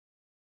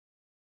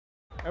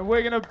And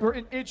we're going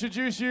to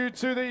introduce you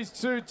to these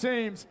two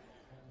teams.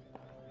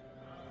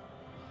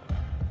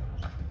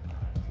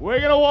 We're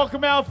going to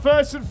welcome out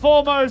first and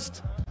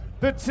foremost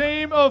the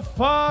team of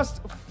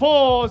Fast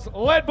Fours,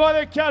 led by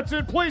their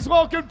captain. Please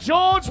welcome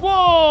George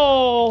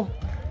Wall.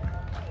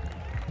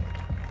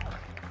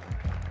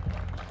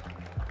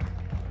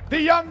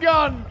 The young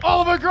gun,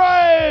 Oliver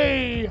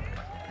Gray.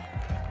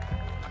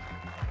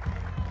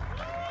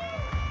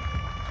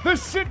 The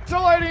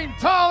scintillating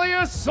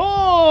Talia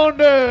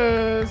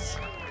Saunders.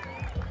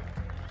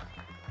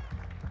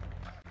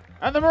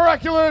 And the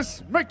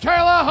miraculous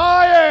Michaela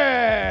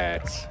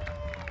Haet.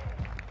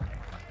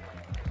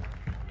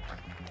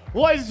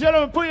 Ladies and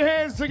gentlemen, put your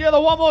hands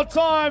together one more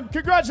time.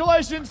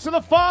 Congratulations to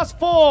the Fast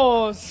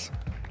Fours.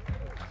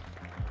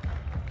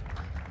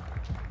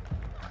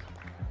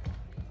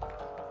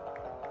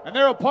 And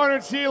their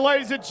opponents here,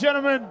 ladies and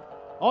gentlemen,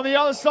 on the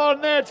other side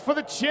of the net for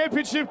the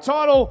championship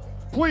title.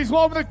 Please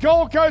welcome the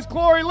Gold Coast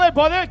Glory, led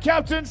by their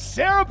captain,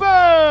 Sarah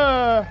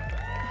Burr.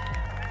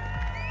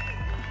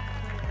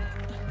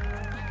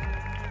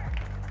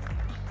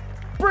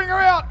 Bring her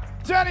out,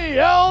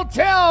 Danni-Elle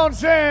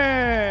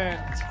Townsend.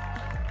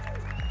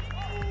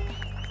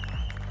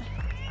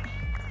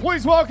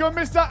 Please welcome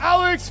Mr.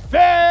 Alex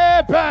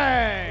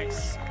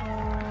Fairbanks.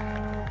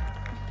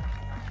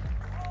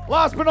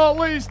 Last but not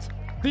least,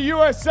 the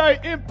USA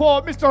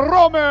import, Mr.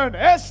 Roman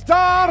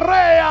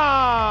Estareja.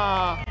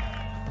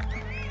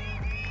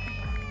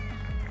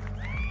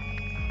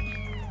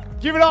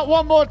 Give it up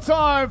one more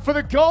time for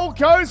the Gold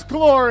Coast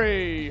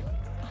Glory.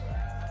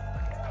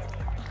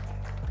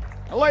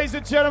 Ladies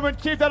and gentlemen,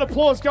 keep that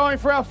applause going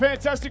for our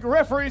fantastic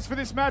referees for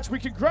this match. We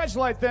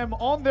congratulate them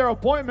on their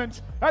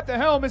appointment. At the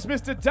helm is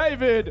Mr.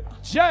 David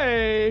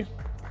J.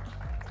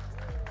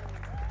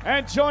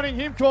 And joining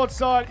him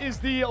courtside is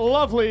the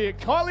lovely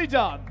Kylie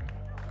Dunn.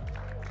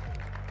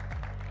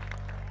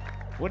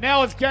 Well,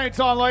 now it's game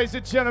time, ladies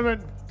and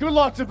gentlemen. Good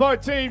luck to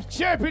both teams.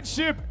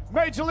 Championship,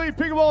 Major League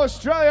Pickleball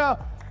Australia.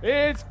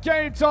 It's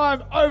game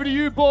time. Over to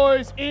you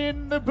boys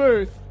in the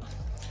booth.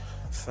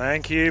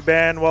 Thank you,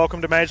 Ben.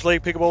 Welcome to Major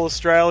League Pickleball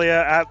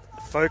Australia at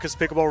Focus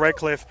Pickleball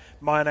Redcliffe.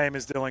 My name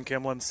is Dylan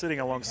Kimlin. Sitting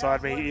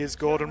alongside me is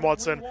Gordon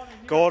Watson.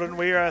 Gordon,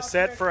 we are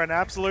set for an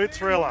absolute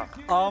thriller.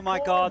 Oh my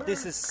God,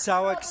 this is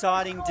so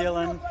exciting,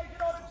 Dylan.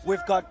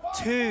 We've got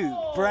two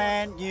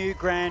brand new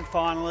grand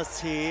finalists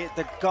here,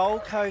 the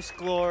Gold Coast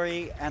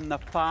Glory and the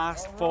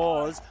Fast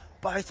Fours,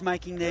 both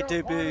making their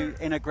debut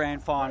in a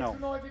grand final.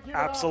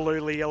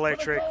 Absolutely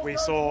electric. We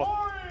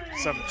saw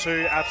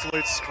two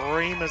absolute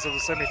screamers of the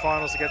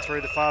semi-finals to get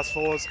through, the Fast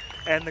Fours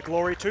and the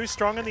Glory. Too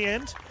strong in the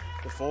end.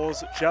 The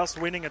Fours just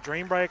winning a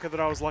dream breaker that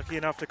I was lucky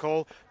enough to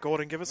call.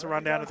 Gordon, give us a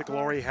rundown of the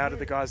Glory. How did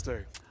the guys do?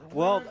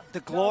 Well, the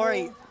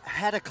Glory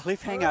had a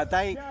cliffhanger.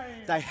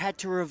 They had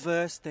to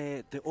reverse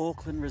the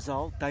Auckland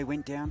result. They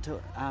went down to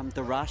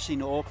the rush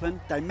in Auckland.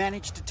 They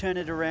managed to turn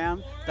it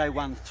around. They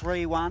won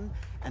 3-1,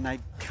 and they're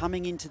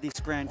coming into this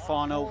grand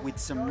final with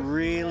some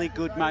really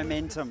good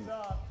momentum.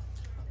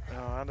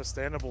 Oh,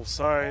 understandable.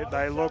 So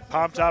they look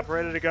pumped up,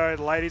 ready to go.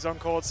 The ladies on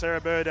court, Sarah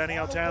Burr,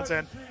 Danni-Elle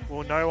Townsend,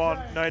 will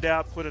no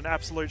doubt put an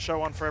absolute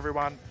show on for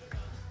everyone.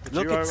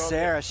 Look at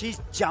Sarah. She's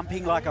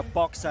jumping like a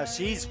boxer.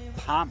 She's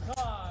pumped.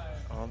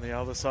 On the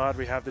other side,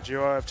 we have the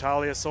duo of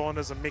Talia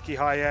Saunders and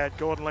Michaela Haet.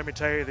 Gordon, let me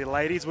tell you, the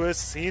ladies were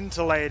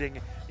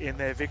scintillating in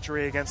their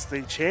victory against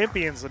the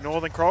champions, the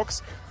Northern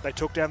Crocs. They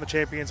took down the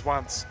champions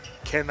once.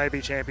 Can they be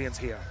champions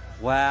here?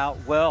 Wow.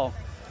 Well,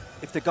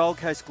 if the Gold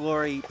Coast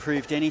Glory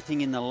proved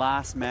anything in the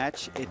last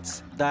match,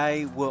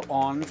 they were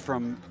on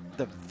from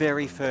the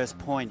very first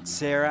point.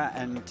 Sarah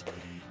and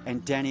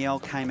Danni-Elle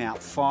came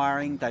out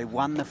firing. They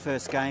won the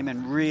first game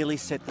and really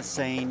set the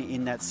scene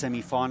in that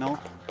semi-final.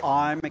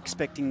 I'm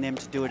expecting them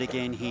to do it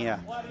again here.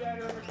 Well,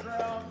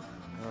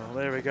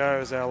 there we go.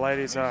 As our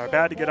ladies are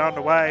about to get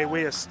underway,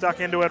 we are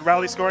stuck into a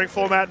rally scoring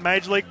format.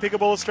 Major League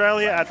Pickleball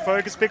Australia at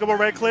Focus Pickleball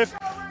Redcliffe.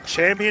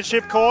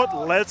 Championship court.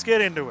 Let's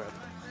get into it.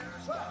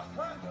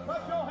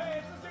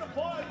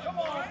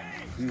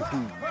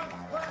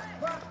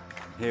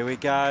 Here we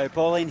go,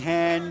 ball in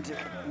hand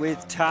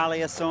with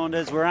Talia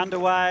Saunders. We're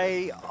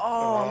underway.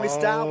 Oh, we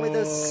start with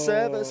a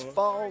service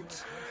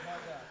fault.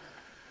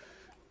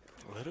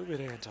 A little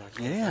bit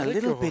anticlimactic. Yeah, a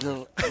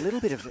little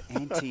bit of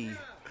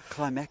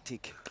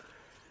anti-climactic.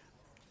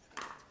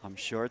 I'm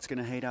sure it's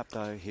going to heat up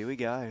though. Here we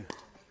go.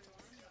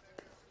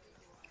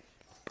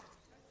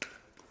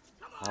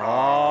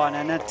 Oh, and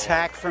an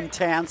attack from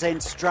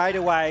Townsend straight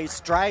away,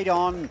 straight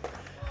on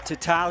to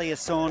Talia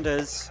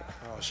Saunders.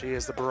 She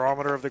is the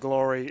barometer of the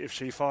Glory. If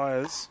she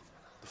fires,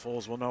 the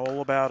Fours will know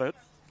all about it.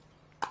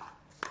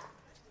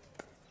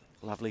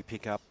 Lovely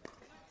pickup.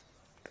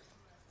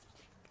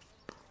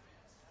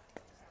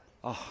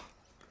 Oh.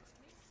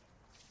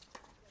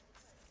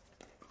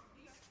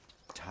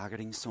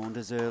 Targeting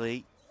Saunders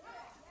early.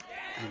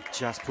 And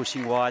just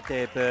pushing wide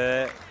there,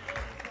 Burr.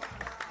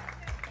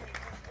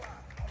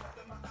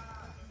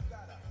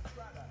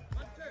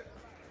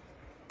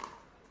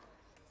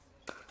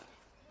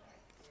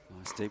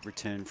 Nice deep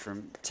return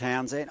from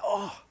Townsend.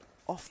 Oh,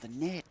 off the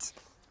net.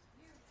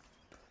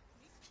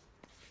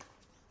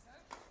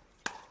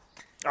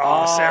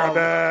 Oh, Sarah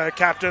Burr,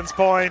 captain's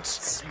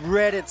point.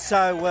 Read it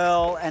so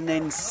well and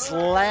then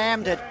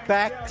slammed it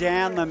back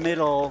down the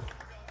middle.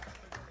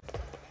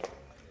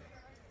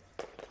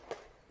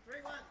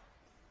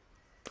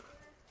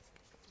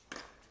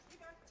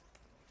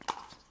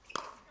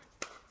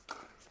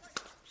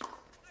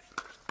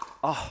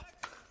 Oh,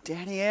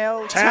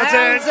 Danni-Elle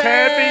Townsend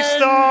can't be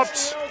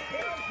stopped.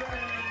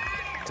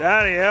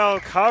 Danni-Elle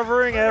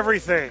covering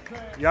everything.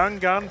 Young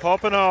gun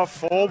popping off,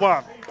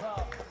 4-1.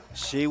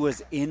 She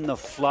was in the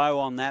flow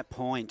on that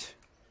point.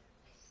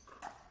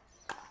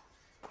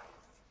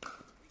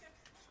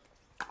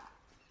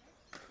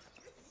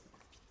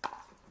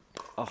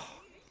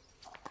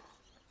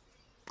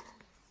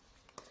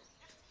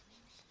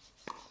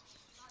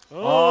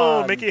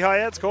 Oh, Michaela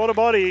Haet's caught a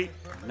body.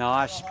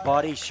 Nice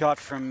body shot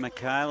from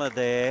Michaela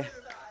there.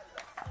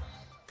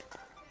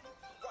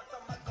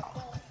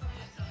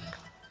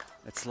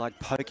 It's like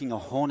poking a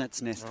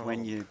hornet's nest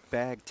when you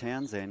bag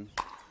Townsend.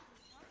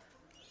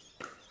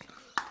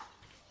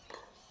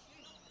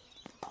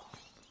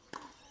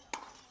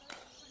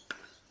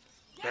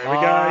 There we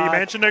go. You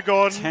mentioned it,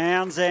 Gordon.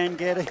 Townsend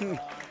getting...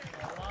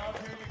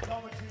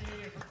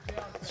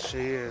 She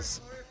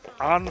is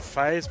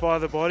unfazed by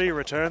the body.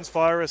 Returns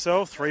fire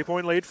herself.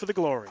 3-point lead for the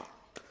Glory.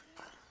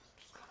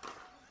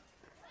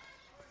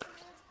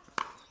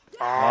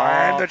 Oh,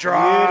 and the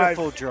drive.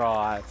 Beautiful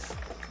drive.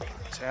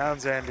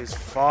 Townsend is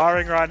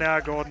firing right now,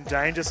 Gordon.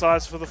 Danger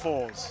size for the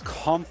Fours.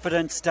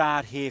 Confident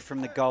start here from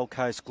the Gold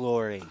Coast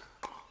Glory.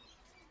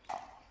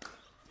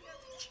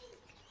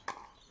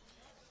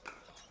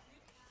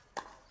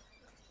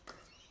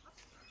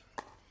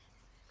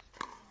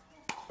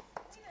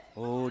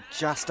 Oh,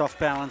 just off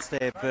balance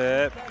there,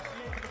 Burr.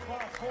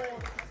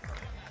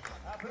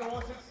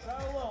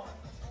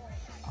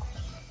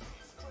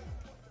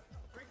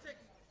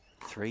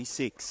 Three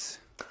 6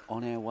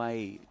 on our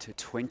way to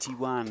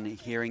 21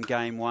 here in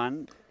Game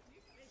 1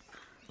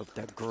 of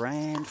the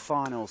Grand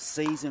Final,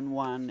 Season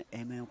 1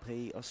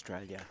 MLP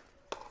Australia.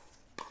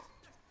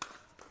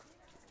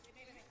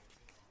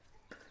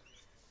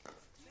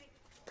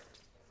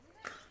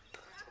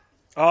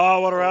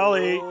 Oh, what a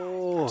rally.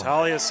 Oh.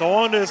 Talia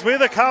Saunders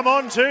with a come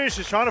on too.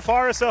 She's trying to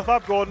fire herself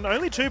up, Gordon.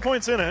 Only 2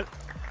 points in it.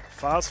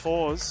 Fast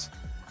Fours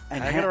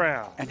hanging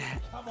around.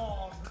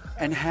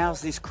 And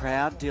how's this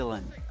crowd,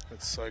 Dylan?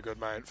 It's so good,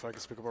 mate.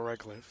 Focus Pickleball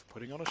Redcliffe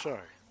putting on a show.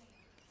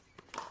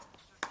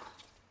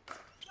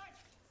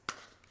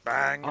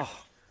 Bang. Oh.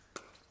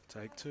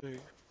 Take 2.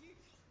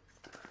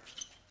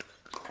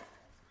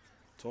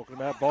 Talking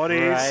about bodies.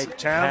 Great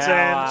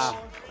Townsend.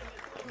 power.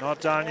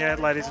 Not done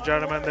yet, ladies and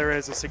gentlemen. There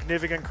is a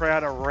significant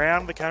crowd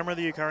around the camera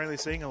that you're currently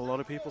seeing. A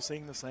lot of people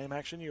seeing the same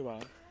action you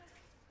are.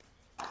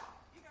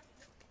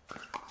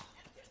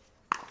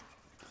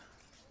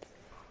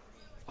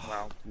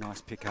 Wow.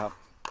 Nice pickup.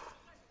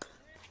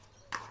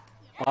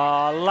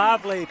 Oh,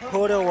 lovely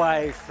put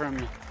away from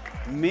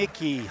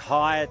Michaela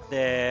Haet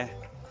there.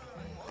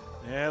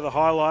 Yeah, the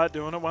highlight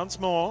doing it once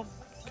more.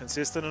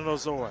 Consistent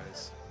as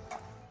always.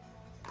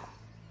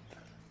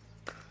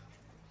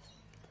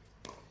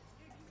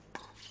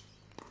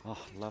 Oh,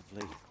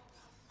 lovely.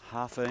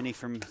 Half Ernie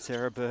from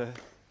Sarah Burr.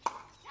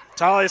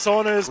 Talia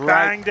Saunders,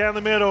 bang down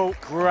the middle.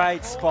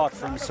 Great spot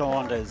from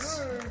Saunders.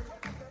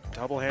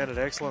 Double-handed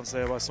excellence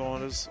there by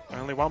Saunders.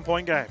 Only 1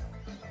 point game.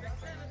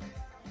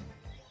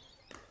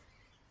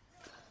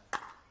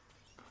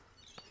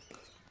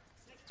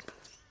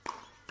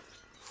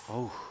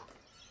 Oh.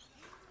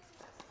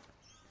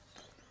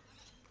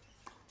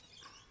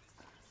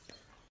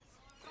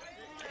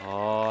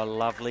 Oh,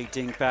 lovely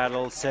dink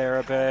battle.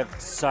 Sarah Burr,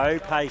 so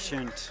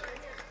patient.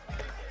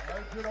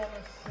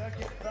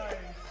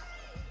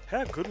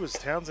 How good was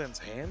Townsend's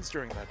hands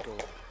during that goal?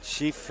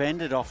 She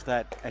fended off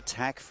that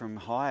attack from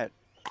Haet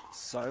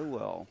so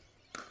well.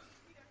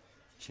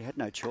 She had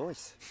no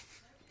choice.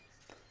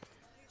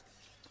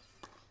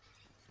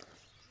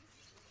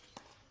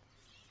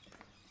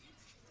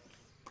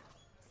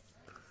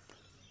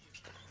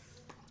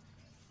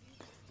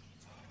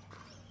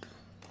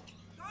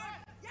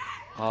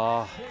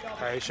 Oh,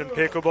 Patient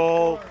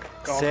pickleball.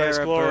 Gold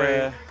Coast Glory.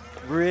 Burr,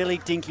 really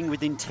dinking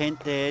with intent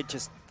there,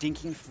 just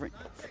dinking for,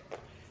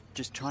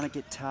 just trying to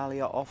get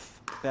Talia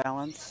off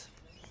balance,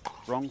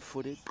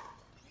 wrong-footed.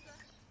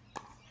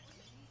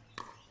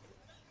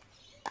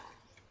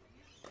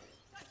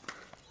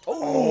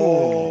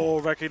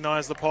 Oh,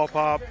 recognize the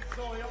pop-up. It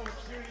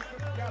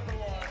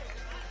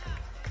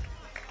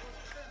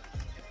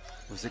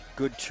was a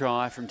good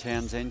try from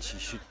Townsend. She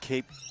should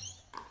keep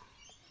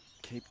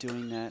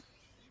doing that.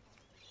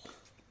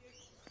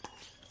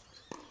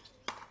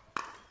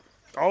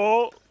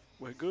 Oh,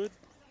 we're good.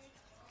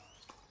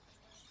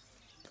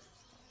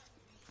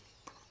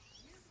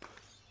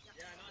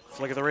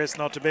 Flick of the wrist,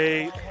 not to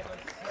be.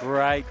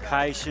 Great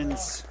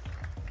patience.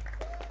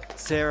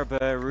 Sarah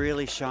Burr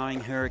really showing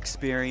her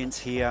experience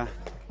here.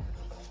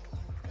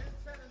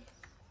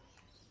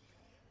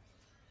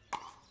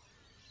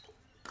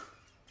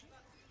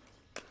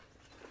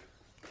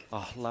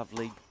 Oh,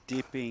 lovely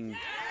dipping.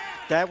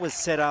 That was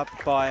set up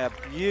by a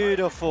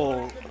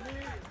beautiful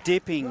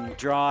dipping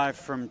drive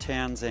from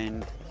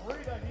Townsend.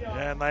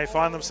 And they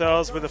find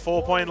themselves with a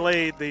 4-point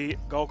lead. The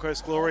Gold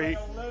Coast Glory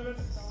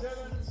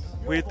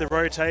with the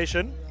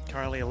rotation.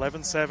 Currently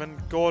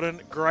 11-7.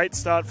 Gordon, great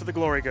start for the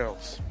Glory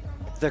Girls.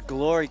 The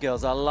Glory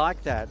Girls, I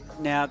like that.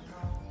 Now,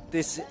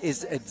 this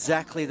is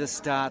exactly the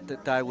start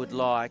that they would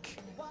like.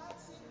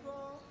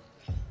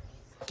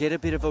 Get a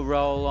bit of a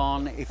roll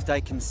on. If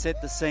they can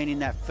set the scene in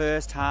that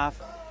first half,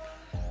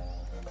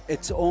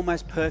 it's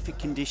almost perfect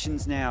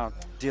conditions now,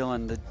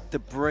 Dylan. The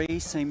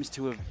breeze seems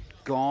to have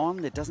gone.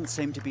 There doesn't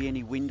seem to be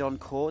any wind on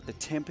court. The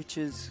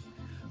temperature's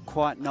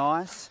quite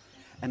nice,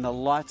 and the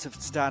lights are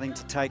starting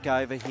to take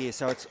over here.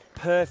 So it's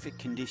perfect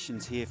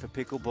conditions here for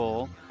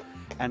pickleball,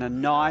 and a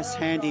nice,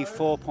 handy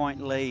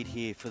 4-point lead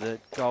here for the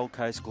Gold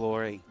Coast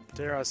Glory.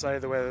 Dare I say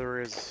the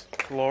weather is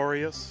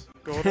glorious,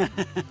 Gordon?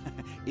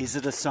 Is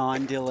it a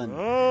sign, Dylan?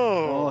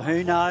 Oh,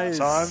 who knows?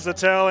 Times are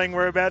telling.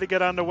 We're about to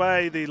get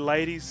underway. The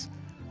ladies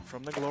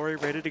from the Glory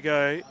ready to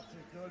go.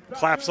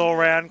 Claps all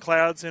round,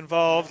 clouds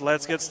involved.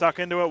 Let's get stuck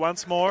into it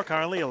once more.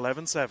 Currently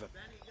 11-7.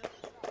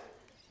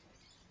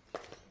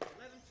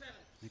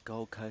 The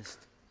Gold Coast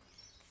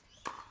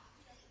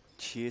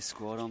cheer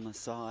squad on the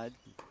side.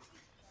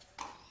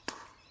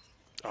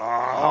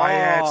 Oh,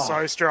 yeah, it's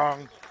so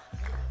strong.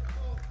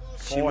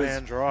 She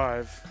Forehand was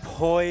drive.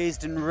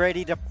 poised and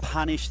ready to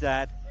punish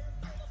that.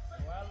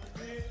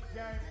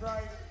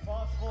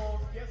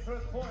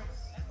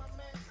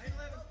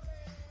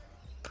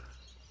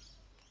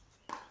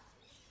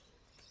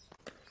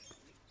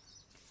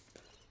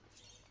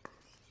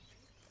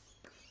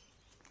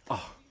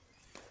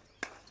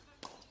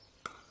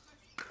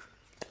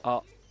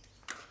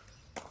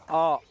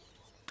 Oh.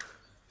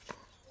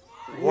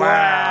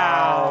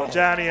 Wow.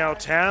 Danni-Elle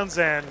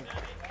Townsend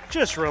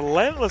just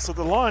relentless at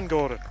the line,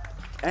 Gordon.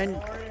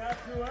 And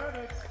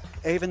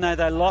even though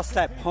they lost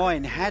that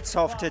point, hats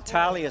off to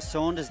Talia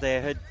Saunders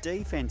there. Her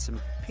defense and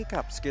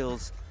pickup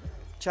skills,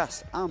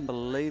 just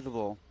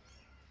unbelievable.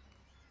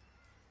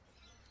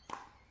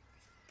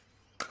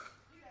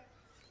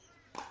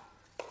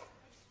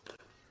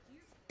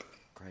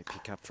 Great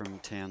pickup from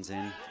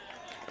Townsend.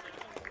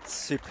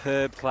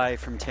 Superb play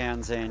from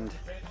Townsend.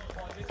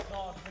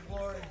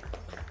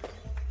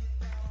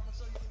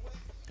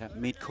 That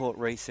mid-court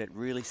reset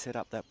really set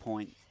up that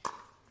point.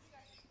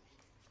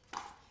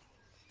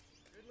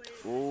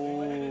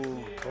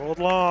 Ooh. Called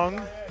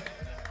long.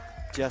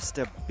 Just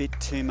a bit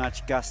too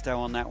much gusto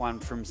on that one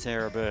from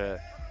Sarah Burr.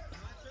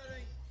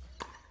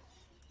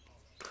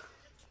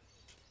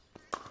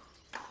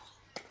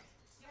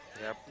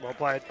 Yep, well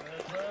played.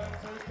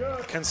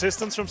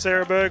 Consistency from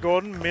Sarah Burr,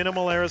 Gordon.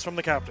 Minimal errors from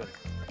the captain.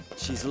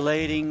 She's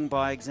leading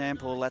by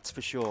example, that's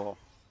for sure.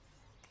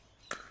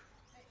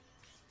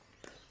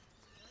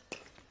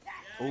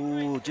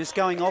 Ooh, just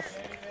going off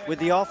with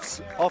the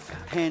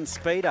offhand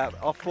speed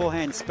up,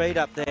 forehand speed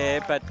up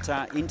there, but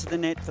into the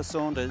net for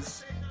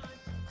Saunders.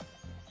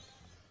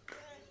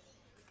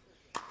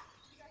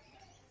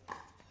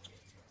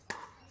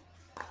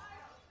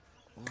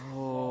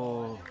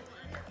 Oh.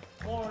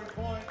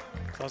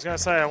 I was going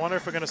to say, I wonder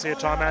if we're going to see a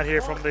timeout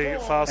here from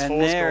the fast And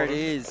fours. there Gordon. it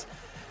is.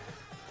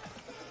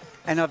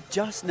 And I've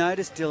just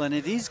noticed, Dylan,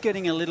 it is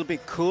getting a little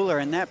bit cooler,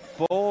 and that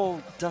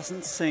ball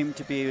doesn't seem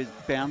to be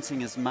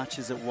bouncing as much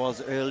as it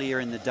was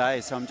earlier in the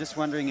day. So I'm just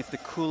wondering if the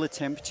cooler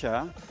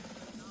temperature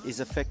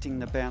is affecting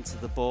the bounce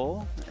of the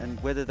ball and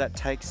whether that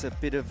takes a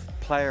bit of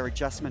player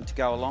adjustment to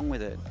go along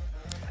with it.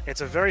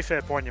 It's a very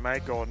fair point you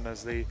make, Gordon,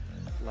 as the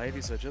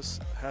ladies are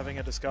just having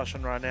a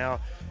discussion right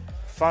now.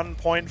 Fun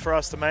point for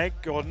us to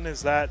make, Gordon,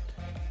 is that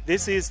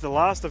this is the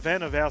last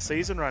event of our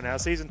season right now.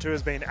 Season 2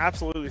 has been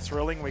absolutely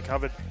thrilling. We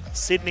covered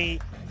Sydney,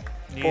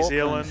 New Auckland.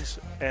 Zealand,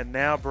 and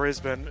now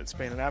Brisbane. It's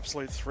been an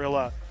absolute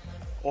thriller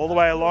all the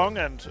way along,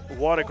 and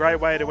what a great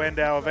way to end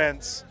our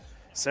events.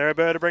 Sarah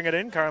Burr to bring it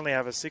in, currently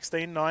have a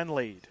 16-9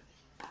 lead.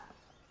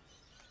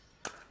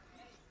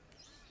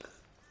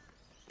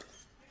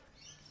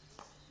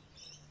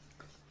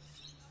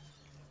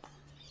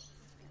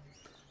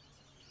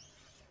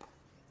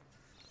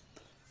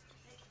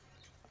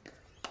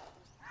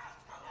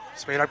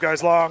 Speed up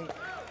goes long.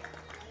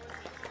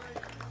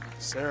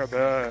 Sarah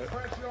Burr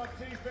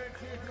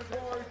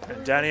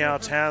and Danni-Elle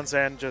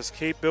Townsend just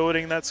keep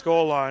building that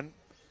scoreline.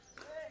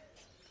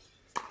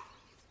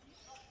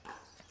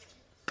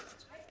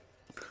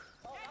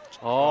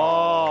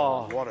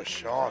 Oh, What a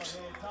shot.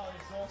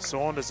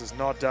 Saunders is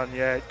not done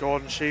yet.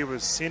 Gordon, she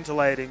was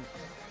scintillating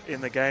in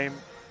the game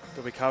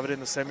that we covered in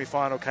the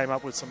semi-final, came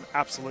up with some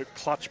absolute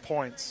clutch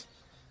points.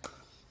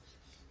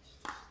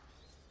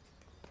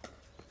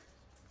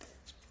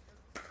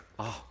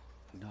 oh,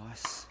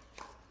 nice.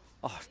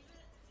 Oh,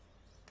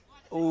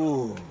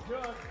 ooh.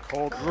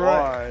 Called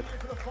wide.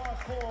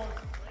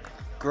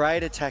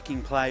 Great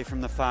attacking play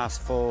from the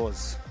fast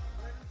fours.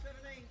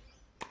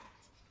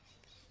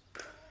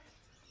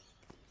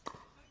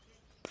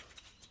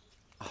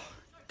 Oh,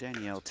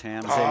 Danni-Elle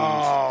Townsend.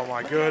 Oh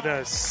my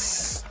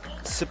goodness.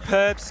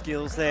 Superb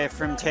skills there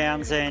from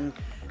Townsend.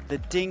 The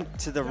dink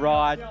to the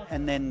right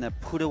and then the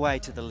put away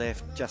to the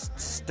left. Just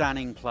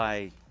stunning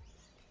play.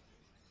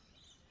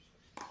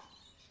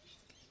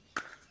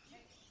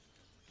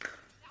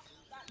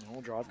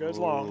 Oh, drive goes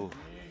long.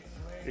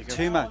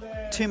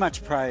 Too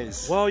much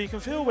praise. Well, you can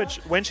feel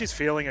when she's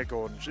feeling it,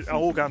 Gordon.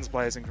 All guns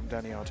blazing from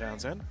Danni-Elle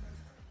Townsend.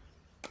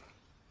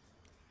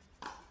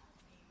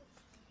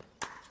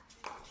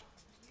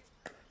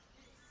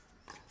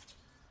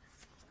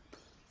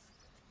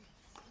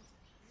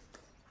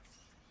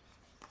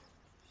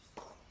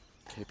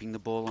 Keeping the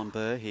ball on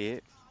Burr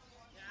here.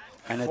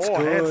 And it's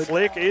Forehand good.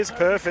 flick is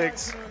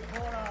perfect.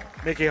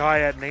 Michaela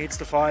Haet needs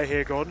to fire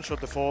here, Gordon, should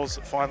the Fours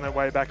find their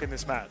way back in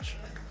this match.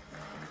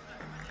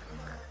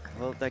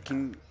 Well, if they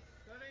can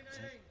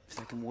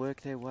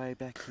work their way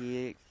back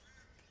here,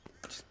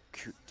 just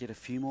get a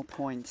few more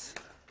points.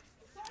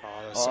 Oh,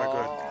 that's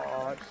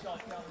so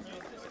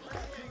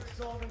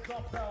good.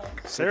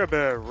 Sarah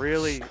Burr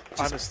really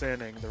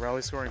understanding the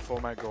rally scoring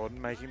format, Gordon,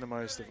 making the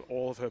most of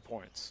all of her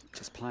points.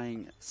 Just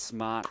playing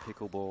smart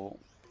pickleball,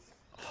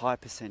 high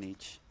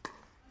percentage.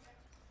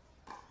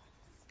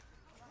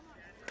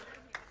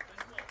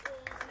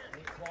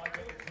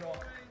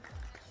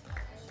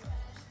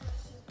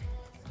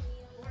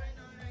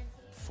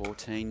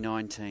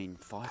 (14-19),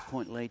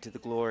 5-point lead to the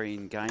Glory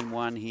in game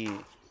one here.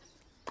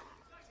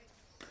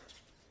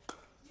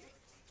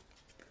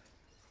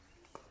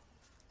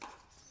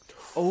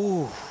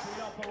 Oh,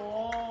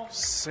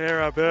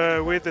 Sarah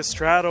Burr with the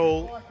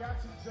straddle.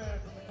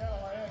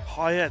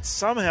 Haet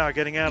somehow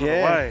getting out of the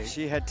way.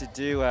 She had to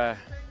do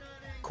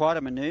quite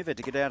a manoeuvre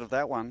to get out of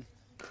that one.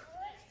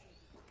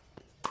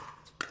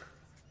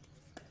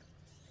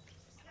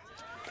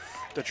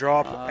 The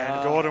drop,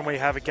 and Gordon, we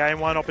have a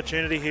game one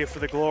opportunity here for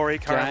the Glory,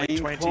 currently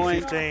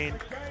 20-15.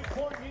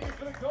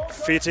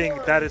 Fitting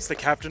that it's the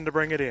captain to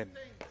bring it in.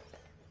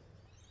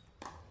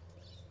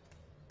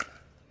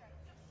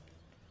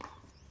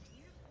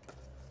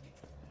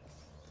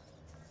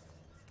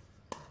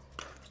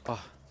 Oh.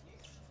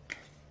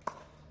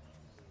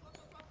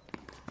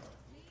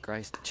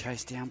 Grace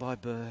chased down by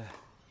Burr.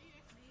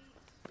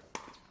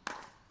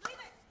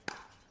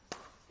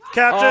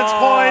 Captain's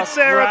point,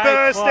 Sarah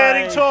Burr play.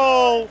 standing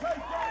tall.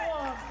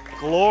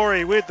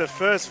 Glory with the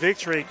first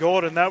victory,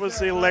 Gordon. That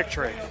was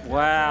electric.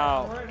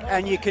 Wow.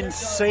 And you can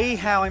see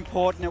how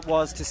important it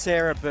was to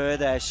Sarah Burr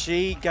there.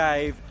 She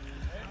gave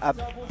a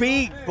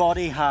big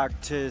body hug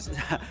to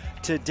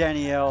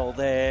Danni-Elle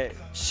there.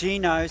 She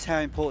knows how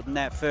important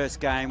that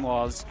first game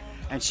was,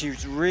 and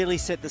she's really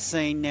set the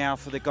scene now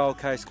for the Gold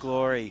Coast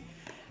Glory.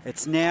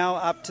 It's now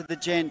up to the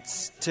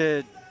gents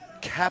to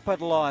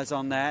capitalise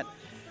on that.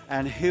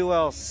 And who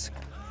else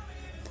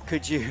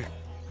could you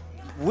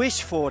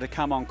wish for to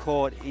come on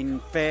court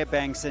in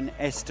Fairbanks and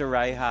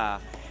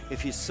Estareja?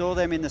 If you saw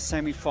them in the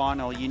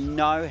semi-final, you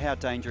know how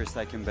dangerous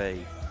they can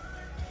be.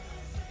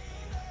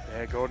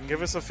 Yeah, Gordon,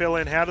 give us a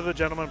fill-in. How do the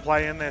gentlemen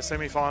play in their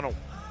semi-final?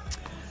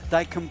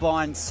 They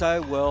combine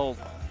so well,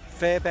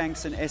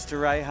 Fairbanks and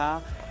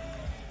Estareja.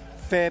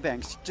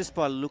 Fairbanks, just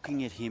by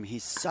looking at him,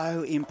 he's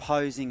so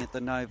imposing at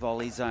the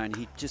no-volley zone.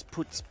 He just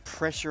puts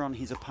pressure on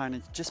his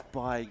opponents just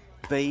by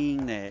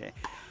being there.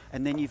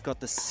 And then you've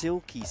got the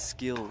silky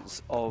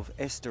skills of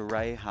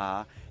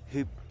Estareja,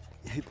 who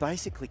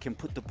basically can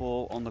put the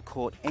ball on the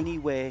court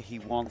anywhere he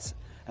wants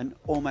and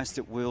almost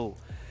at will.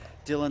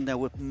 Dylan, there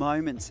were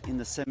moments in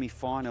the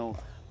semi-final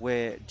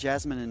where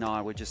Jasmine and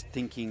I were just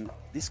thinking,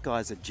 this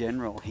guy's a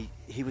general.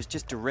 He was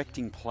just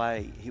directing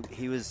play.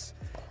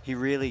 He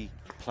really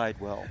played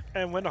well.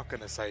 And we're not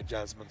going to say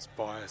Jasmine's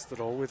biased at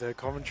all with her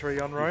commentary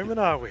on Roman,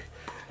 are we?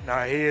 No,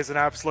 he is an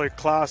absolute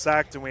class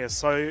act, and we are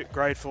so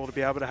grateful to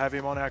be able to have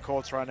him on our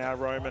courts right now,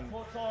 Roman.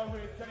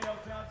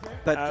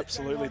 But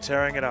absolutely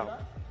tearing it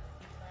up.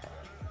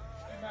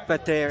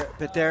 But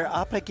they're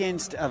up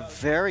against a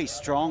very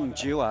strong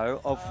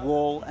duo of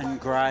Wall and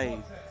Gray.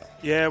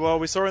 Yeah, well,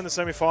 we saw in the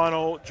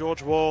semi-final,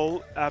 George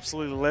Wall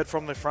absolutely led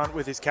from the front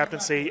with his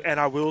captaincy, and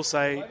I will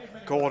say,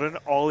 Gordon,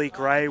 Ollie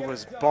Gray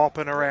was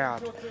bopping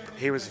around.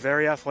 He was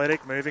very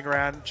athletic, moving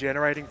around,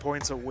 generating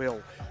points at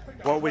will.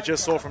 What we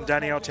just saw from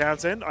Danni-Elle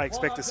Townsend, I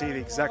expect to see the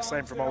exact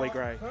same from Ollie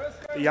Gray.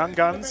 The young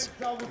guns,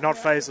 not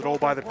fazed at all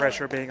by the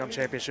pressure of being on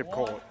championship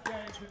court.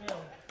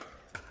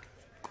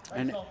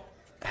 And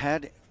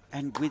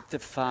with the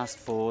fast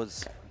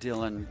fours,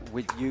 Dylan,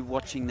 with you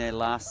watching their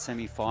last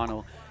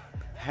semi-final,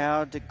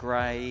 how do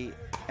Gray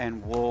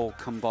and Wall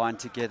combine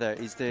together?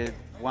 Is there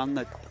one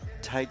that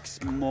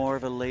takes more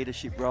of a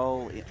leadership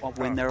role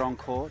when they're on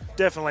court?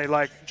 Definitely,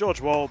 like George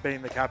Wall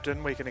being the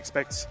captain, we can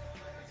expect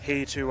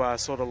he to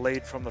sort of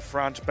lead from the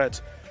front. But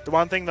the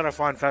one thing that I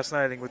find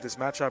fascinating with this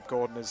matchup,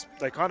 Gordon, is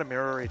they kind of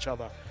mirror each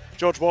other.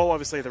 George Wall,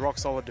 obviously the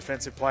rock-solid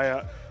defensive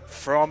player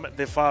from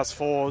the fast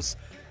fours.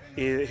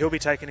 He'll be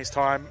taking his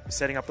time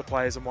setting up the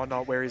plays and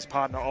whatnot, where his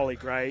partner Ollie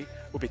Gray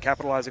will be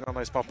capitalising on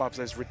those pop-ups,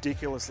 those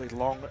ridiculously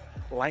long,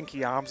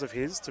 lanky arms of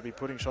his to be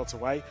putting shots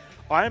away.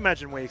 I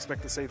imagine we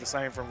expect to see the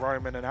same from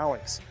Roman and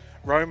Alex.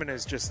 Roman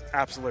is just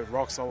absolute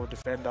rock-solid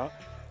defender,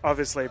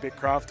 obviously a bit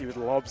crafty with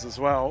lobs as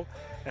well,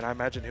 and I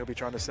imagine he'll be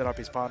trying to set up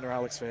his partner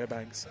Alex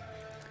Fairbanks.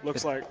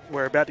 Looks like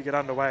we're about to get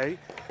underway.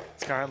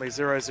 It's currently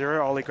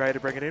 0-0. Ollie Gray to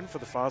bring it in for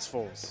the fast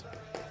fours.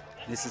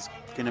 This is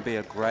going to be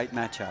a great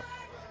matchup.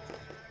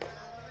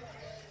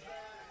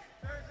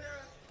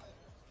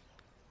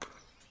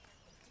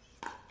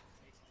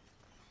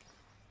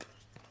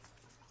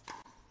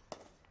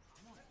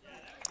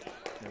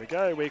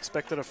 go. We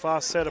expected a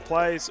fast set of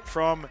plays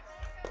from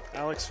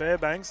Alex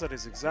Fairbanks. That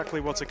is exactly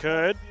what's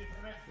occurred.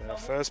 Our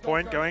first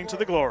point going to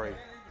the Glory.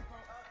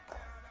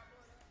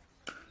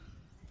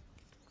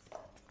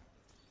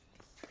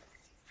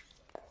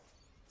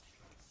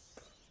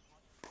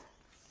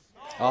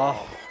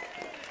 Oh,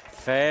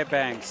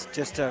 Fairbanks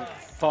just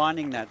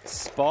finding that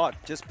spot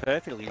just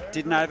perfectly.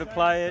 Didn't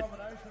overplay it.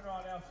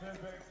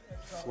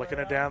 Flicking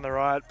it down the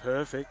right,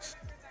 perfect.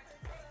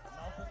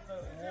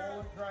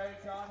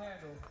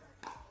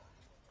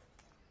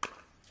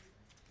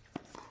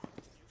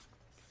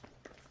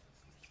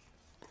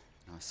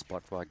 Nice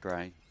spot by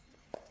Gray.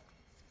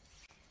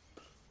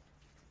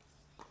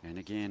 And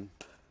again.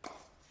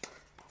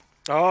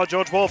 Oh,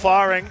 George Wall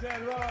firing.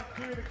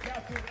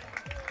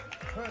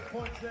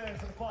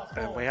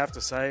 And we have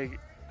to say,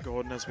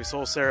 Gordon, as we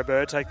saw Sarah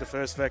Burr take the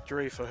first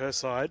victory for her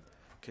side,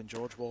 can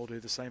George Wall do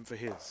the same for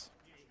his?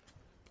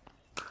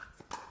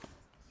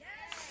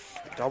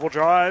 Double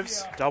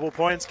drives, double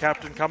points,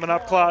 captain coming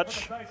up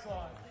clutch.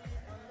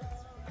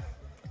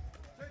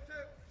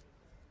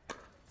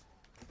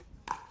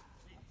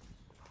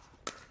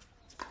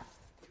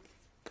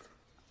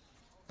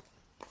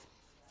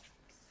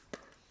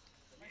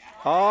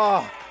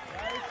 Oh,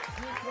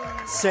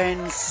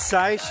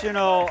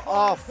 sensational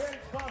off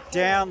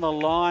down the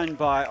line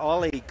by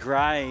Ollie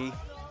Gray.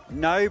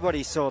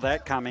 Nobody saw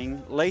that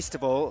coming, least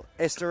of all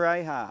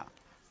Estareja.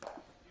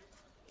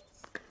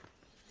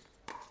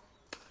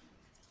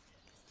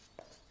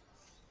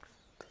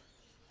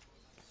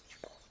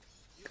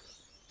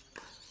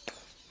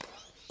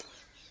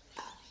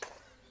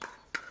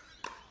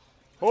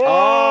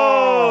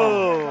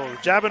 Oh,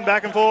 jabbing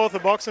back and forth, a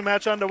boxing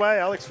match underway.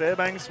 Alex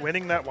Fairbanks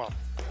winning that one.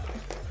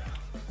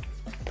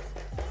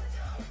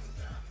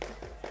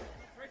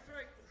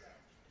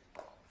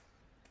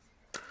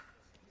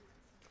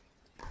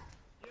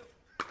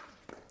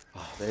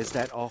 Oh, there's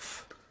that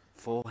off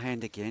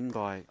forehand again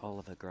by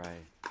Oliver Gray.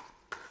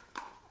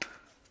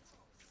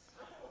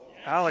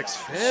 Alex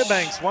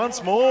Fairbanks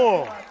once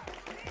more.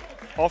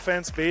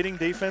 Offense beating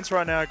defense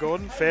right now,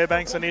 Gordon.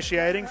 Fairbanks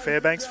initiating,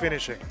 Fairbanks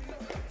finishing.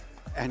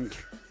 And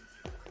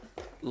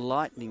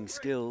lightning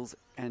skills,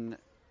 and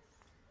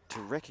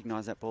to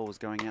recognise that ball was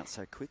going out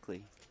so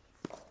quickly.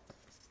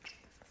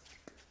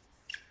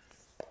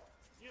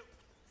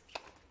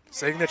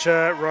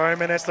 Signature,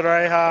 Roman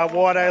Estareja,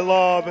 what a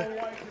lob.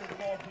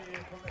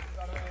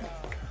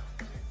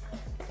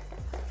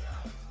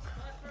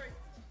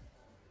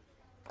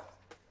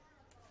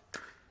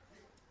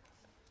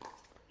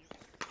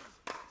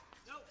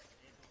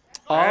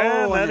 Oh,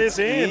 and that is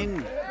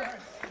in.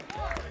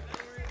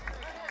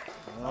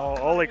 Oh,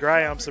 Ollie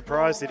Gray, I'm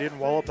surprised he didn't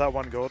wallop that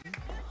one, Gordon.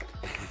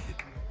 I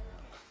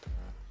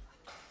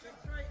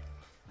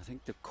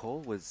think the call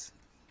was...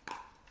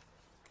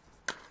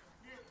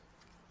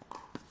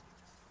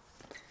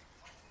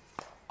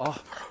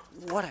 Oh,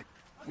 what a...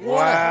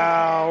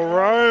 Wow,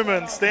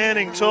 Roman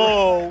standing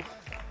tall.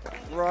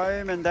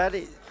 Roman, that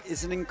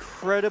is an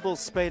incredible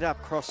speed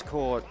up cross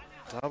court.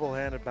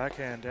 Double-handed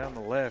backhand down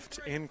the left.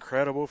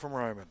 Incredible from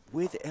Roman.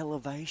 With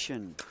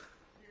elevation.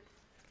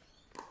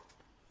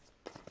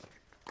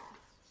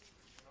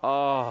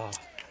 Oh.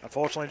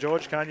 Unfortunately,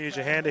 George, can't use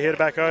your hand to hit it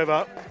back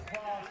over.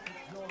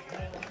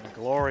 And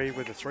Glory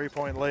with a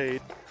 3-point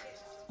lead.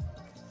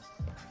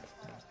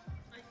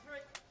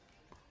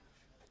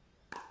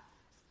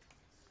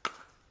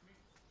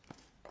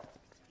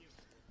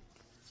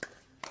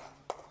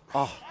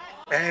 Oh.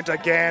 And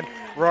again,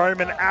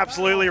 Roman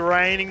absolutely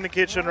reigning the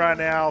kitchen right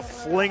now,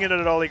 flinging it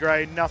at Ollie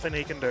Gray, nothing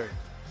he can do.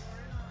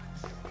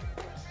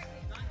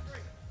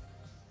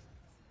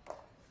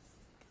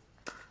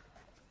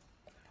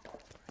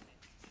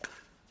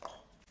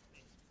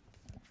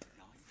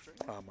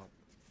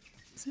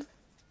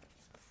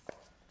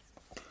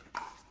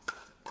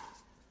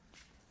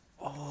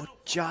 Oh,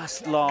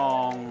 just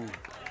long.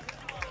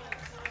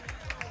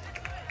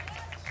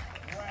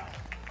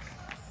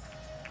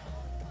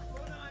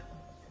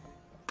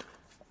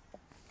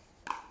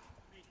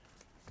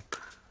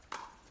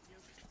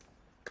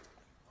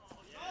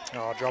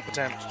 Oh, drop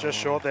attempt just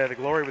short there. The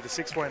Glory with a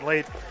 6-point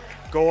lead.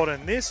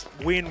 Gordon, this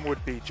win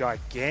would be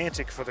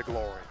gigantic for the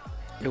Glory.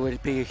 It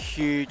would be a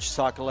huge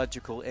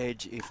psychological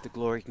edge if the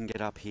Glory can get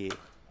up here.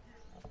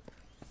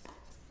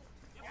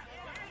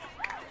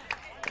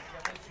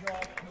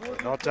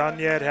 Not done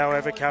yet,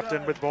 however,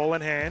 captain with ball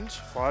in hand,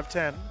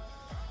 5-10.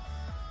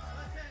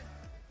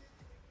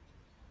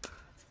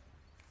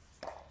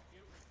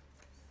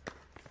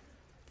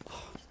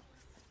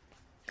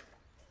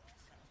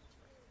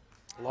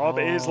 Lob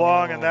is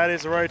long, and that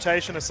is a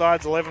rotation of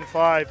sides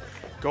 11-5.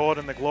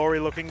 Gordon, the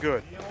Glory looking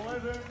good.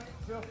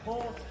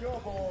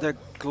 The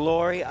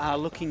Glory are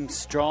looking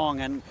strong,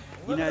 and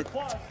you know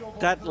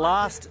that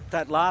last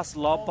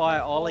lob by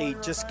Ollie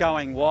just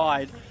going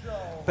wide.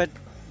 But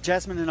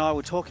Jasmine and I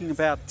were talking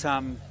about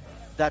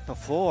that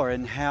before,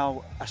 and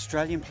how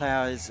Australian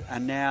players are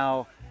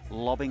now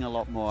lobbing a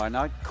lot more, and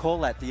I call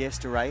that the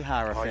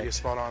Estareja effect. Oh, you're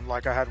spot on.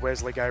 Like, I had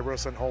Wesley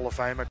Gabrielson, Hall of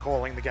Famer,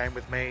 calling the game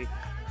with me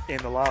in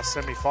the last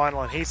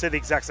semi-final, and he said the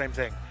exact same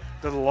thing.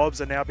 that the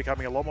Lobs are now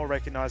becoming a lot more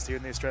recognised here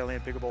in the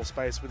Australian pickleball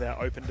space with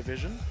our open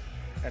division.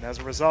 And as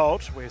a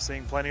result, we're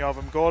seeing plenty of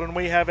them. Gordon,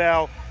 we have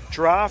our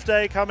draft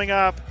day coming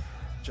up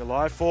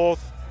July 4th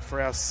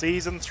for our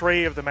Season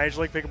 3 of the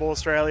Major League Pickleball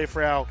Australia.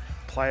 For our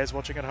players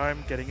watching at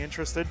home, getting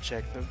interested,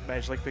 check the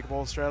Major League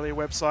Pickleball Australia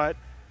website.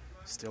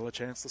 Still a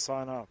chance to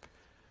sign up.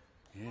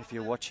 Yeah, if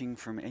you're watching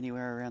from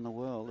anywhere around the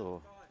world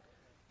or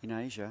in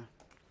Asia,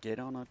 get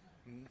on it.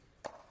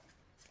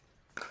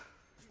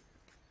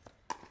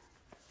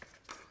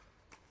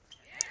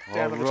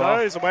 Down to the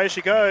toes, away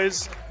she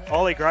goes.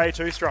 Ollie Gray,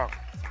 too strong.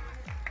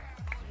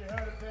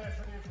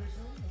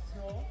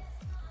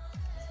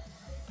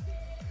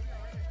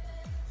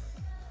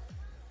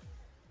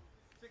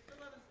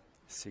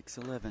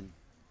 6-11.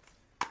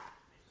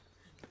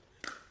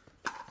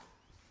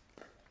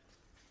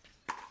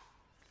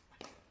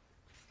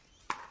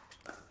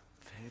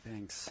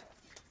 Fairbanks.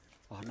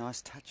 Oh,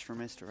 nice touch from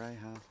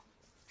Estareja.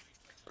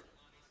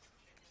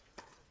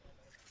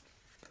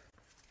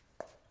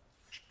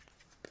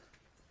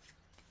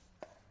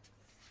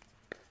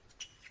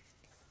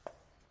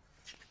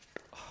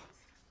 Oh.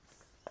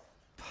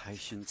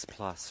 Patience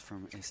plus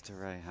from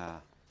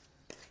Estareja.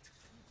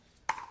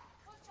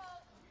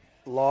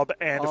 Lob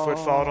and a foot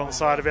fault on the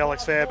side of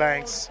Alex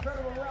Fairbanks.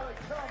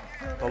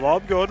 The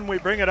lob good, and we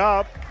bring it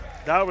up.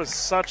 That was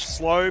such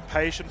slow,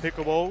 patient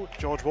pickleball.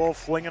 George Wall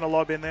flinging a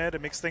lob in there to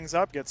mix things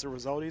up, gets the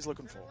result he's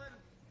looking for.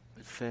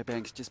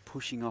 Fairbanks just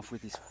pushing off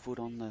with his foot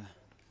on the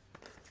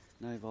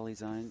no volley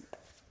zone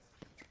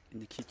in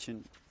the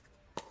kitchen.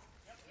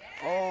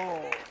 Oh,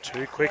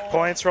 2 quick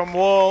points from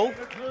Wall.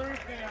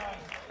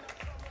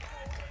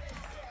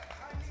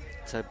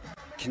 So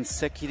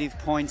consecutive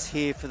points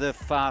here for the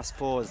fast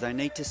fours. They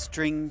need to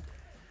string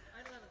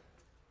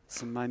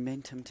some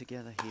momentum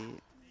together here.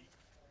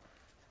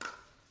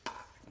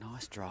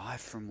 Nice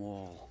drive from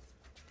Wall.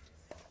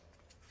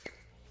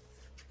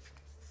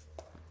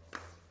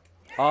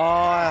 Oh,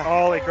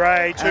 Ollie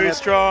Gray, too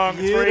strong,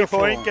 beautiful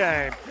 3-point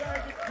game.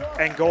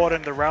 And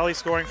Gordon, the rally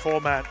scoring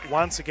format,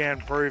 once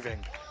again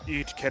proving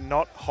you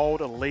cannot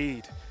hold a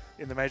lead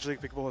in the Major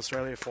League Pickleball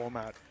Australia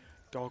format.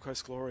 Gold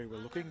Coast Glory, we're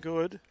looking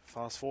good.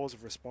 Fast fours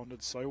have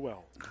responded so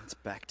well. It's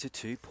back to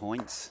 2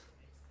 points.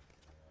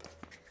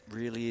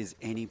 Really is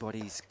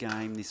anybody's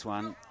game, this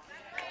one.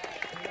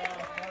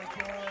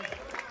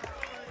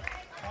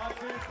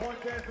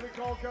 Point there for the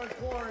Gold Coast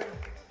Glory.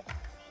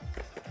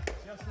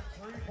 Just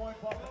a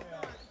 3-point buffer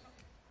now.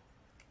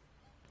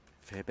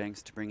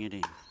 Fairbanks to bring it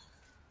in.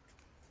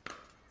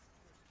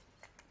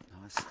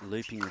 Nice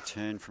looping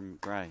return from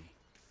Gray.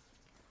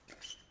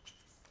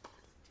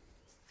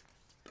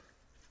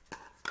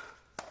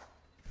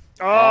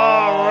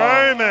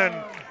 Oh,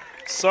 Roman,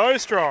 so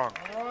strong.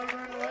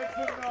 Roman lets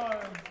it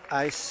know.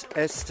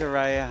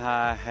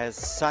 Estareja has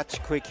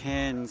such quick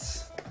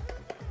hands.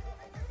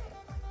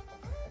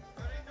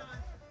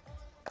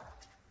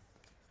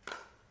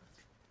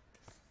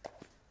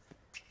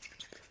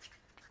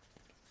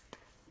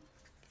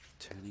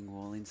 Turning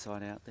Wall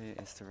inside out there,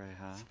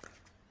 Estareja.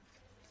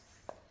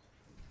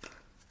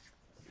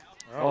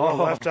 Oh, well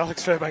left.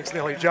 Alex Fairbanks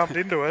nearly jumped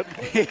into it.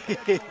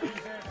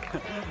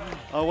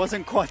 I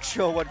wasn't quite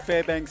sure what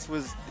Fairbanks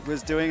was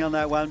doing on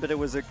that one, but it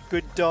was a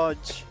good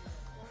dodge.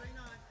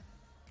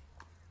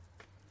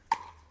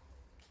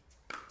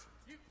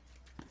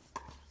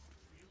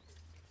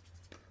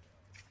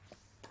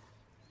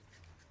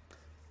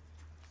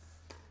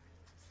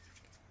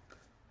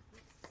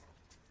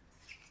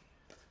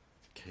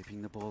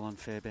 Keeping the ball on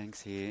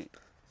Fairbanks here.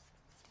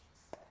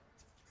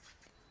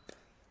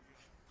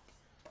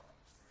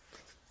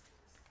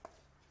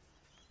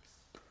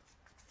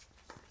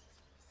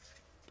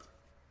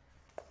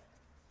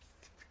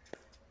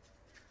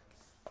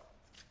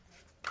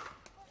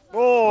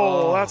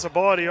 Oh, that's a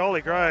body,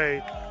 Ollie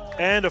Gray.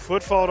 And a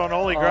foot fault on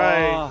Ollie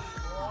Gray. Oh.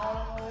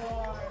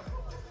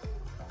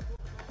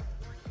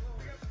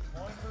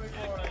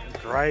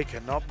 Gray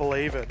cannot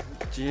believe it.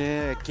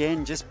 Yeah,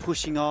 again, just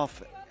pushing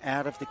off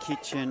out of the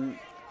kitchen.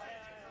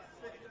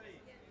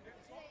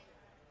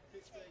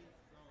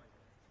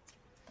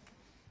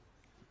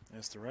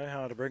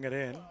 Estareja to bring it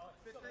in.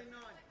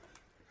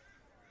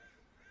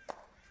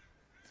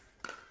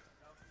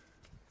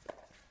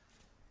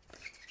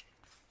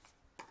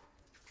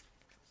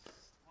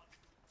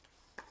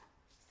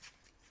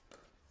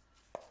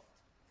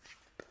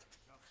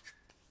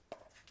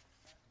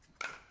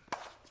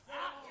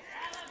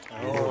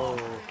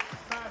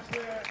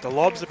 The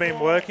lobs have been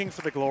working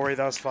for the Glory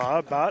thus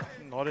far, but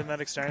not in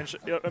that exchange.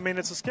 I mean,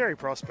 it's a scary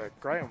prospect.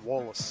 Gray and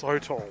Wall are so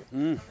tall.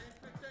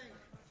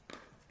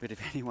 But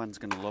if anyone's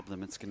going to lob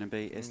them, it's going to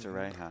be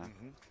Estareja.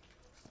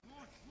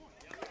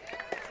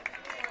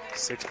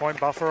 6-point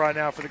buffer right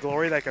now for the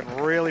Glory. They can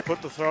really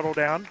put the throttle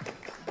down.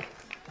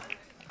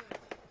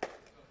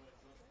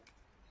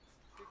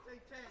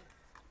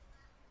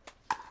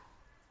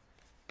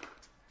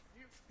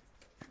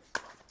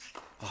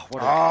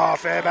 Oh,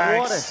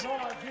 Fairbanks.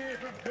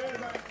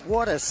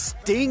 What a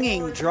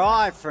stinging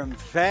drive from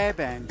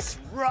Fairbanks,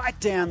 right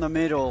down the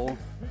middle.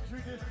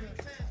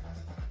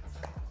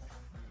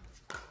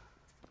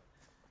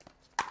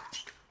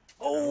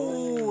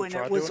 Oh, and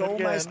Try it was doing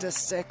it almost again. a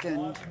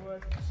second.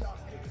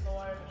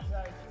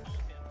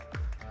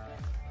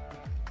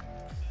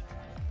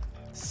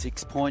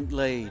 6-point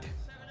lead.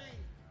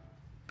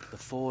 The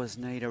fours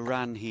need a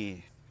run here.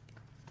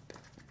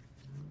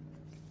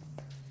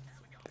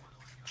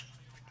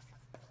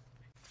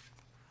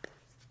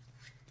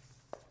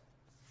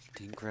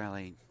 Dink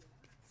rally.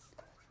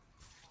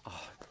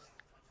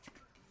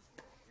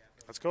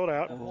 That's called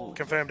out.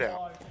 Confirmed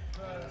out.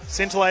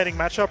 Scintillating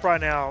matchup right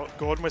now,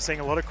 Gordon. We're seeing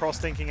a lot of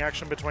cross-thinking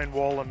action between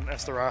Wall and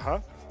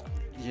Estareja.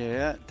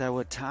 Yeah, they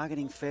were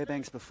targeting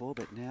Fairbanks before,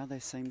 but now they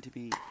seem to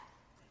be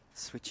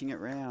switching it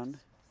round.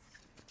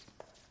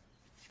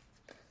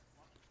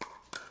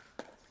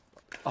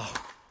 Oh.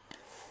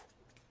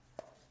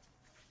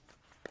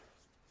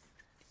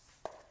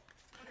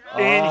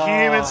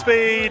 Inhuman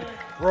speed.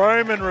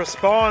 Roman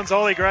responds.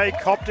 Ollie Gray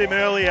copped him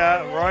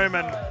earlier.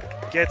 Roman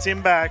gets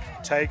him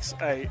back, takes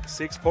a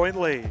 6-point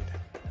lead.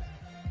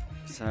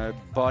 So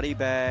body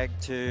bag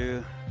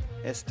to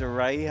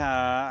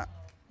Estareja.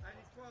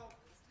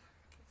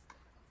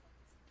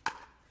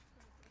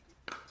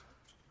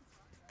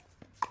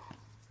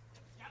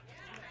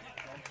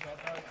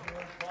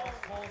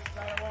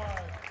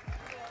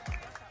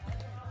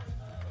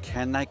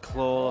 Can they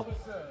claw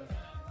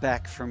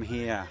back from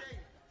here?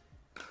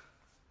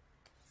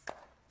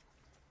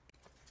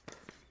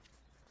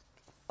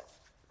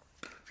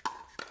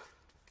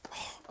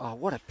 Oh,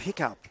 what a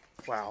pickup.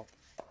 Wow.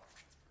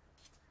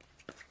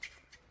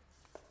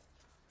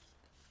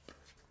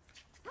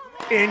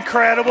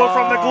 Incredible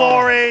from the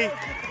Glory.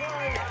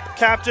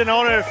 Captain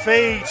on her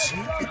feet.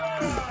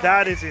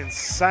 That is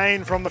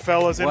insane from the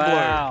fellas in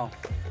Wow.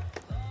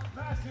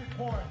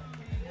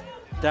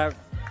 That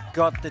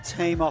got the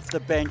team off the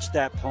bench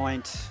that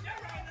point.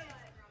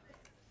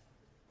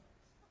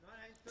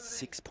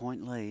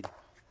 6-point lead.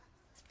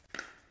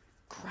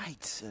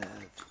 Great serve.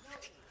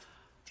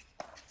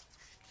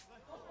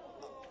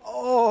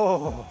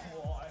 Oh,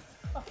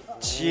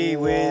 gee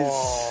whiz.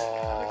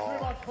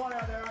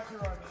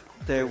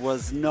 There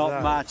was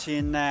not much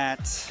in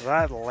that.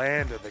 That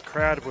landed. The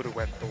crowd would have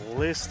went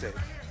ballistic.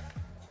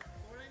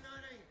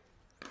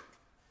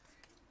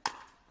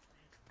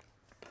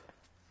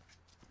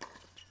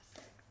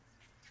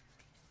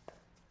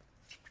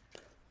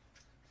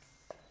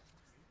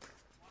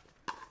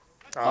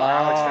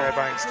 Alex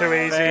Fairbanks, too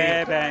easy.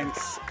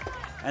 Fairbanks.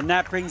 And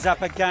that brings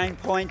up a game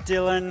point,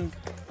 Dylan.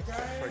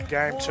 For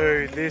game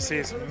 2, this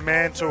is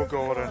mental,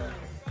 Gordon.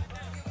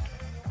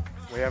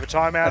 We have a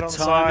timeout on the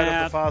side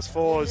of the fast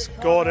fours.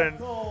 Gordon,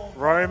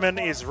 Roman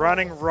is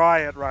running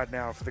riot right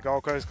now for the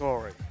Gold Coast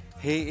Glory.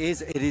 He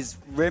is. It is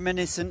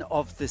reminiscent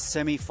of the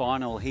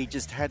semi-final. He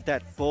just had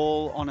that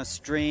ball on a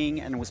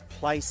string and was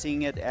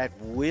placing it at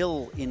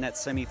will in that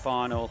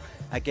semi-final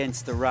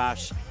against the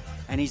Rush.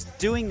 And he's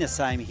doing the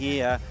same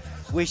here.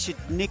 We should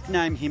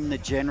nickname him the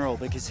General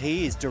because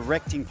he is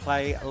directing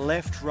play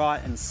left,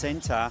 right and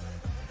centre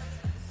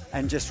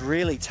and just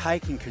really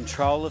taking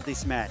control of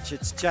this match.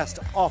 It's just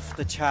off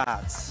the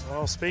charts.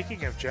 Well,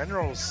 speaking of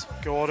generals,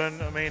 Gordon,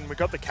 I mean, we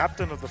got the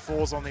captain of the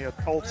fours on the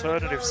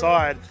alternative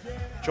side.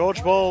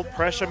 George Ball,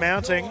 pressure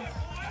mounting.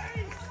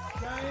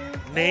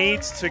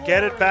 Needs to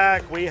get it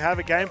back. We have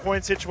a game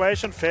point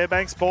situation.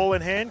 Fairbanks ball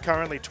in hand,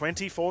 currently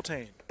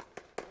 20-14.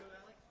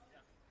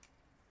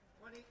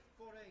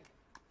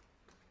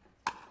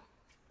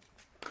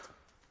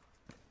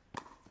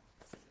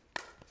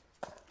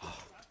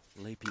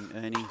 Leaping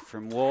Ernie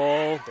from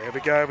Wall. There we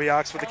go. We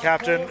asked for the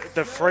captain.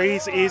 The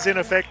freeze is in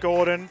effect,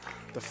 Gordon.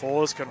 The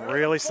fours can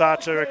really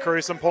start to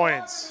accrue some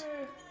points.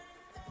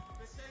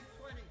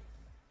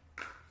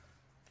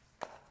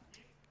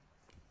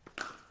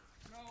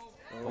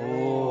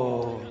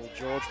 Oh,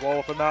 George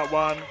Wallop in that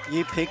one.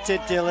 You picked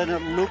it, Dylan.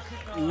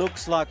 It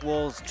looks like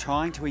Wall's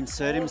trying to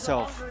insert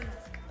himself.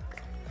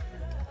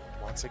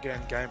 Once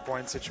again, game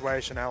point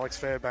situation, Alex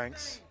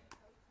Fairbanks.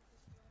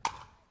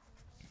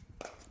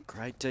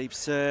 Great deep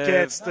serve.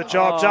 Gets the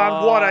job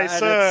done. What a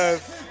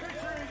serve.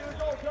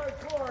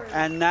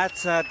 And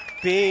that's a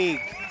big,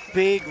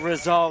 big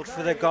result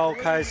for the Gold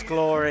Coast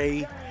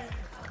Glory.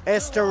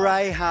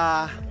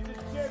 Estareja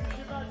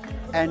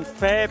and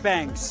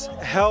Fairbanks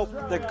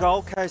help the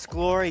Gold Coast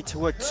Glory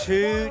to a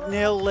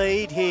 2-0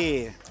 lead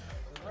here.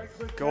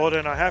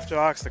 Gordon, I have to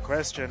ask the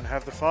question,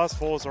 have the Fast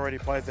Fours already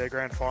played their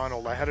grand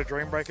final? They had a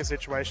dream breaker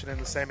situation in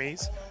the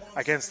semis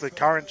against the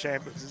current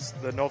champions,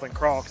 the Northern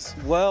Crocs.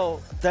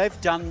 Well,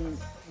 they've done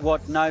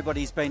what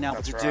nobody's been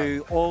able to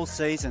do all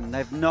season.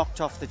 They've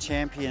knocked off the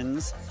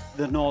champions,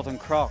 the Northern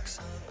Crocs.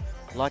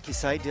 Like you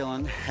say,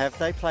 Dylan, have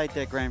they played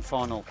their grand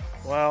final?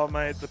 Well,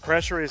 mate, the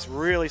pressure is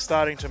really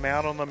starting to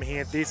mount on them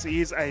here. This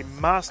is a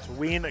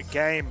must-win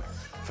game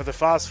for the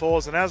Fast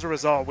Fours, and as a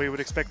result, we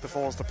would expect the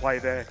Fours to play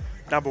their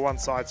 #1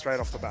 side straight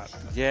off the bat.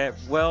 Yeah,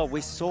 well,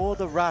 we saw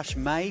the Rush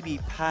maybe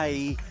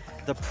pay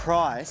the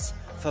price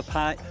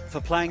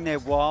for playing their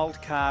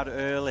wild card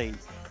early.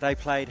 They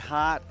played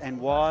Hart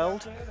and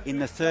Wild in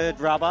the third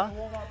rubber,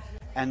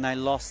 and they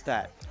lost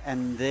that.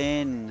 And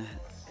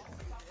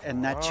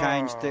that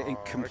changed the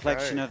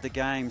complexion of the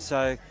game.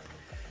 So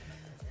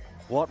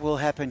What will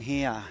happen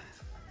here?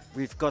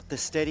 We've got the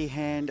steady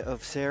hand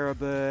of Sarah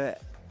Burr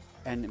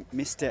and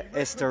Mr.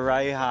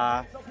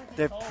 Estareja.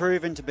 They've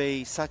proven to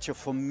be such a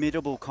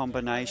formidable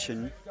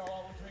combination.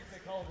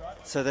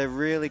 So they're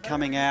really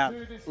coming out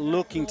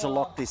looking to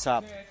lock this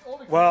up.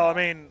 Well, I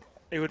mean,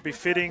 it would be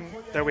fitting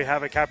that we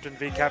have a captain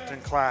v captain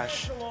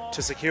clash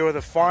to secure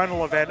the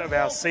final event of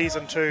our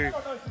Season 2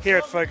 here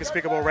at Focus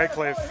Pickleball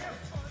Redcliffe.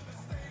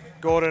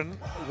 Gordon,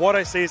 what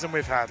a season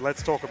we've had.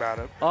 Let's talk about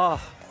it.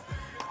 Oh,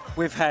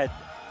 we've had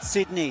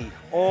Sydney,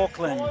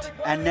 Auckland,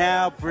 and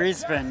now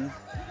Brisbane.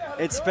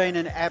 It's been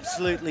an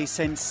absolutely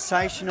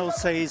sensational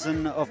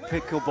season of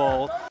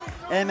pickleball.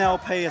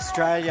 MLP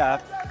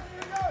Australia,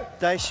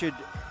 they should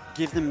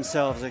give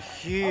themselves a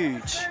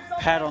huge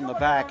pat on the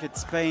back.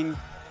 It's been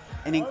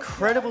an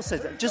incredible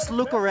season. Just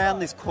look around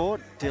this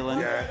court,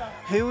 Dylan. Yeah.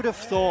 Who would have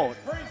thought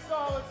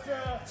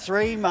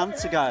 3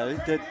 months ago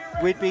that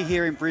we'd be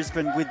here in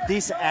Brisbane with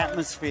this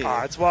atmosphere?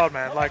 Oh, it's wild,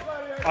 man. Like,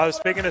 I was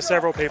speaking to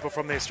several people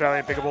from the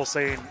Australian pickleball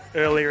scene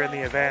earlier in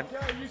the event,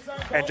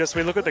 and just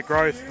we look at the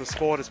growth of the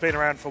sport. It's been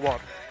around for,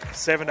 what,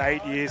 7 to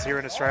 8 years here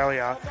in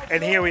Australia,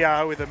 and here we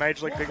are with the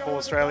Major League Pickleball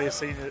Australia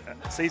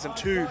Season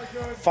 2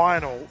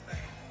 final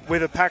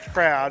with a packed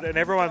crowd, and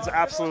everyone's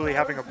absolutely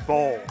having a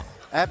ball.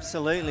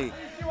 Absolutely.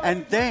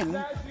 And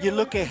then you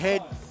look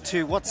ahead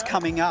to what's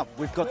coming up.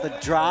 We've got the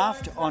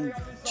draft on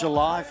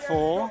July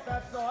 4,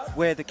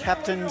 where the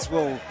captains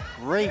will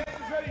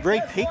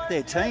re-pick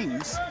their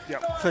teams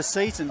for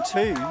Season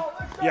 2.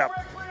 Yep.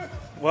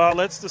 Well,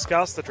 let's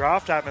discuss the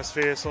draft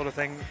atmosphere sort of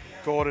thing,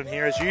 Gordon,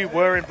 here. As you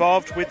were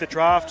involved with the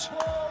draft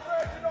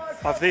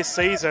of this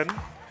season,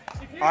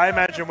 I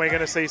imagine we're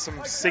going to see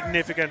some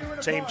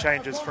significant team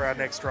changes for our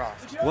next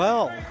draft.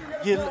 Well,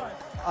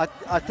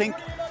 I think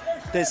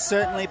there's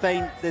certainly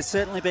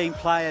been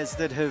players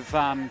that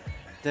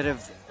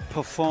have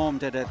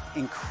performed at an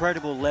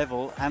incredible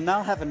level, and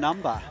they'll have a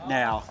number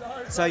now.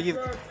 So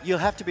you'll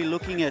have to be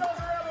looking at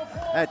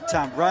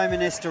Roman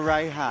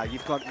Estareja.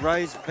 You've got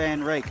Rose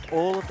Van Reek.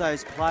 All of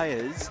those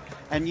players,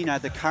 and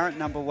the current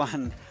number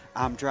 1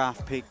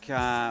 draft pick,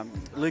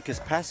 Lucas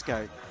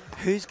Pascoe.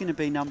 Who's going to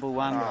be number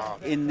 1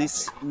 in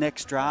this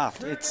next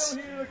draft? Have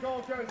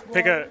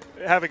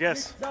a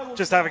guess.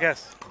 Just have a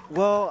guess.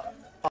 Well,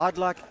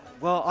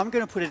 I'm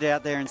going to put it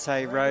out there and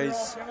say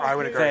Rose I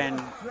would agree. Van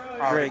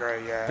I would Reek,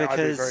 agree, yeah. because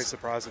I'd be very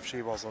surprised if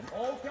she wasn't.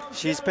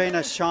 she's been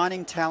a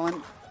shining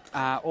talent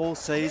all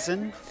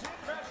season.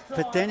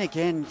 But then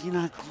again,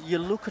 you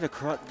look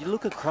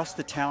across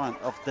the talent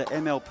of the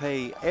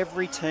MLP.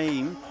 Every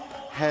team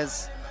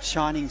has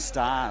shining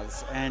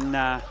stars, and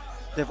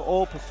they've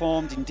all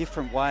performed in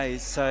different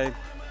ways. So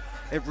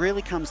it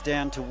really comes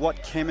down to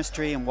what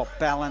chemistry and what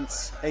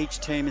balance each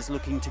team is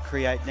looking to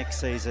create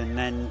next season.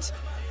 And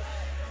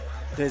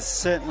there's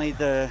certainly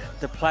the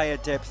player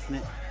depth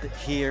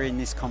here in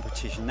this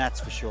competition, that's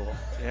for sure.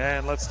 Yeah,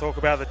 and let's talk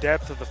about the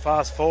depth of the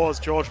fast fours.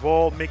 George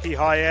Wall,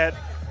 Michaela Haet,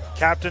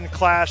 captain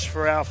clash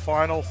for our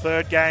final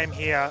third game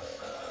here.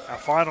 Our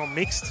final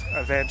mixed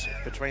event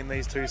between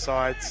these two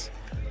sides.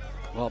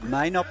 Well, it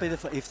may not be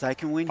if they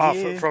can win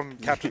here. From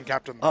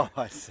captain. Oh,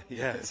 I see.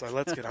 Yeah, so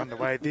let's get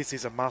underway. This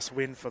is a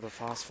must-win for the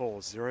fast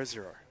fours,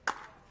 0-0.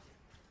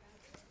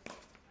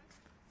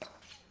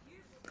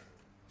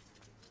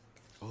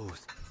 Oh,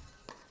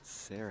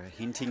 Sarah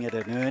hinting at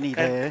an Ernie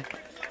there.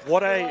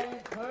 What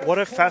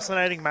a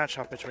fascinating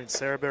matchup between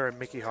Sarah Burr and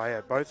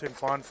Michaela Haet, both in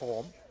fine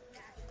form.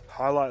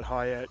 Highlight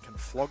Haet can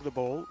flog the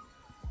ball.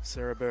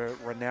 Sarah Burr,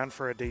 renowned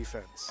for her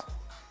defense.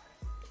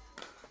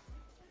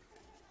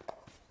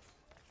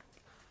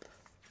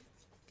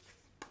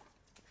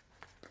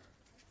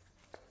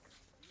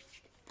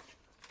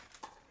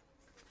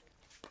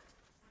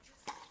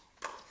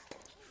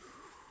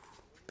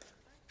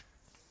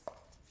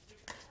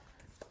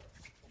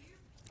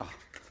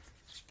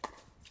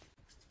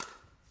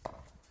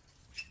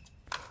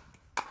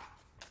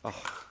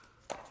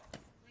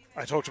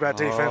 I talked about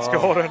defense,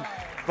 Gordon.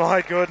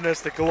 My goodness,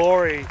 the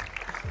glory,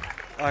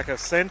 like a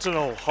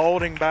sentinel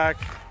holding back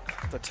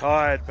the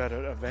tide, but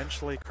it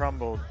eventually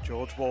crumbled.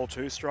 George Wall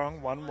too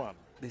strong, 1-1.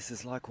 This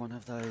is like one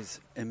of those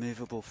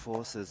immovable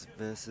forces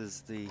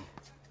versus the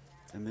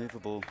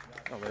immovable,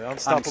 the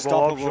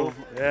unstoppable.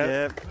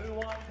 Yeah.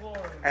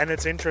 And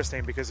it's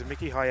interesting because if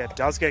Michaela Haet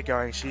does get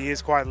going, she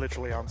is quite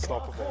literally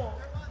unstoppable.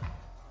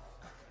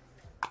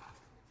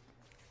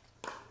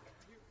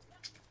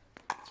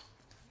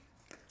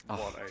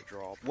 What a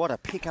drop. What a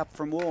pick-up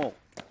from Wall.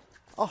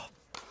 Oh,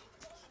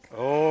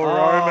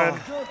 Roman.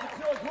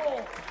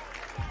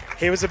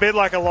 He was a bit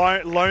like a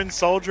lone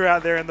soldier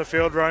out there in the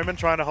field, Roman,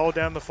 trying to hold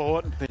down the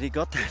fort. But he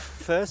got that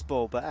first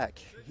ball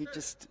back.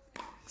 It's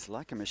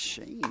like a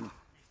machine.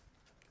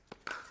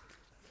 There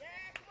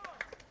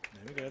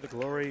we go, the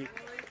glory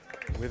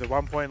with a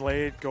 1-point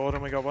lead.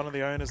 Gordon, we got one of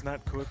the owners,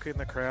 Nat Cook, in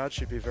the crowd.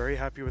 She'd be very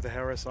happy with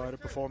how her side are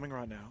performing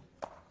right now.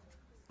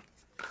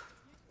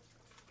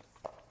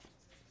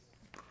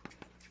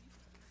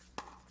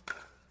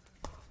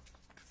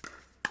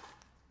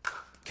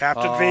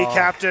 Captain v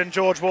captain,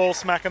 George Wall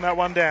smacking that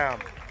one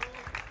down.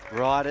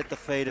 Right at the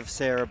feet of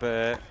Sarah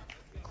Burr.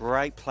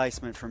 Great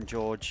placement from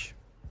George.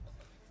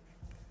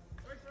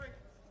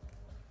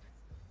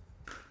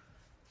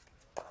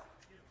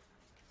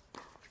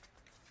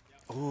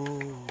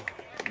 Ooh,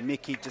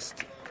 Mickey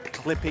just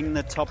clipping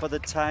the top of the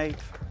tape.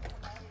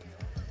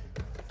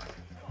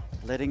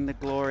 Letting the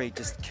Glory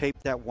just keep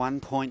that 1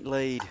 point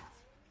lead.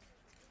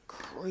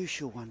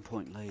 Crucial 1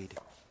 point lead.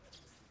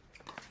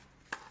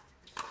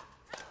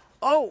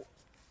 Oh!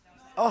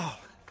 Oh!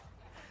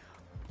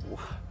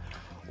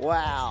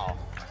 Wow.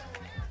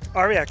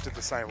 I reacted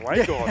the same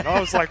way, Gordon. I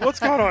was like, what's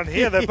going on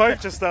here? They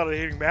both just started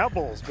hitting mouth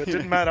balls, but it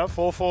didn't matter.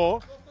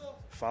 4-4.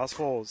 Fast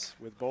fours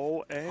with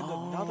ball and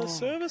another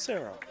service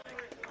error.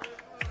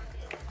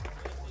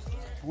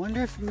 I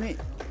wonder if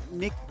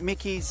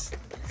Mickey's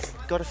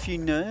got a few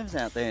nerves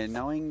out there,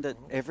 knowing that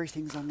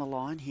everything's on the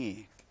line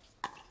here.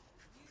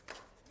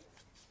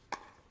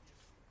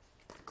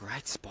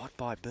 Great spot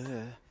by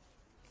Burr.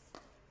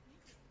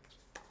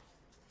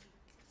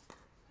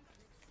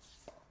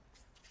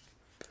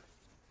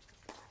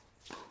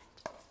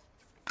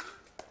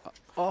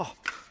 Oh,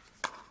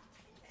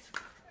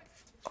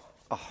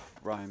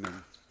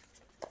 Roman.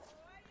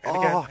 And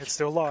again, it's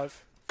still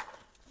live.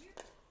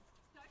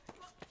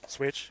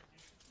 Switch.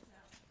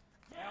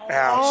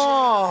 Ouch.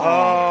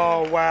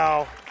 Oh,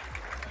 wow.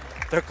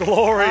 The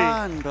Glory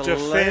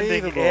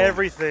defending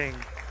everything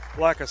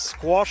like a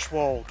squash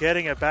wall,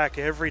 getting it back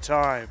every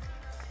time.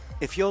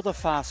 If you're the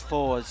fast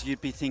fours,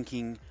 you'd be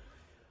thinking,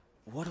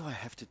 what do I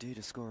have to do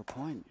to score a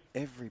point?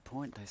 Every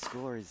point they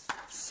score is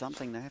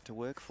something they have to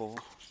work for.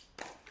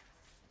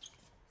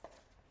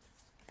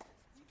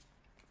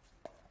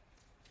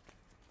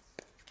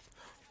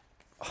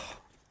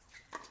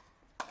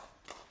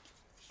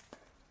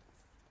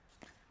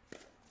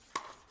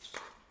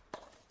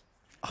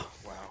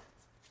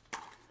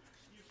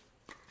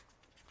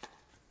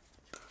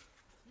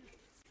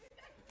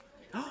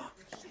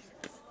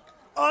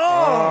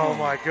 Oh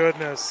my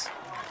goodness.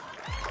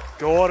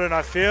 Gordon,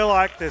 I feel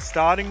like they're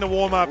starting to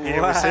warm up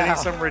here. We're seeing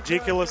some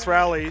ridiculous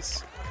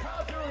rallies.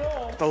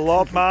 The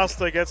lob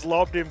master gets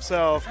lobbed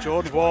himself.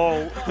 George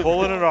Wall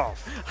pulling it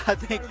off. I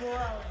think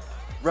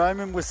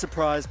Roman was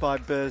surprised by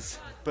Burr's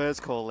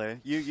call there.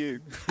 You.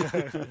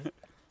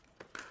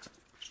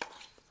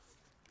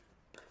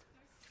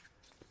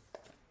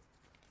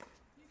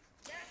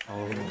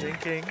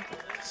 Dinking.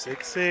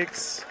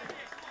 6-6.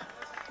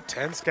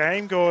 Tense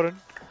game, Gordon.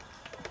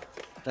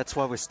 That's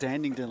why we're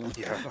standing, Dylan.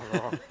 Yeah,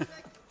 right.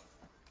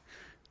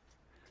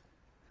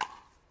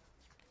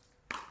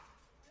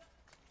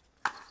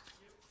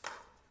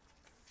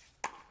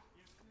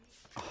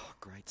 Oh,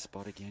 great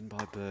spot again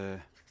by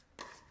Burr.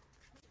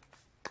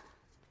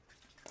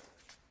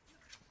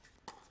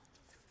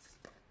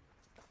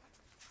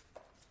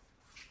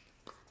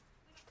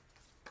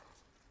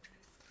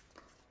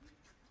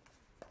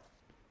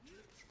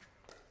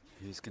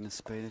 Who's going to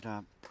speed it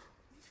up?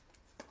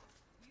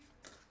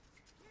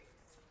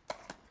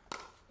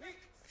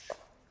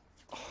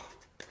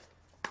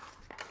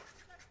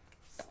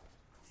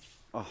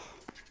 Oh.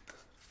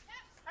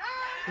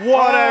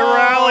 What a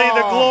rally.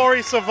 The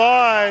Glory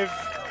survive.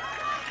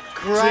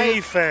 Great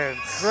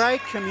defense.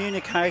 Great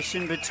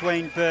communication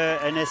between Burr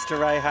and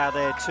Estareja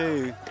there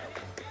too.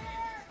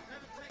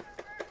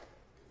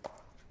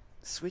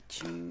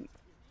 Switching.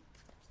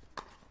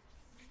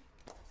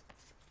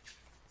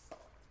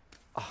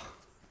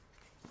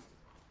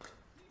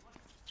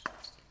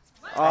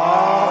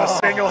 Oh,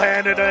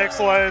 single-handed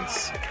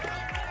excellence.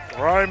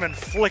 Roman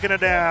flicking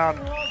it down.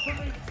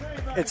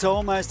 It's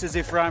almost as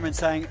if Roman's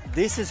saying,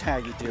 this is how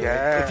you do it.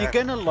 Yeah. If you're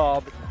going to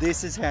lob,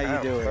 this is how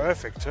you do it.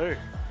 Perfect, too.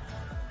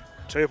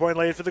 2 point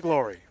lead for the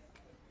Glory.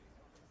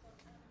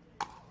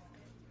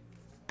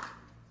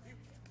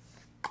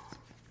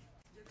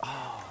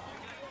 Oh.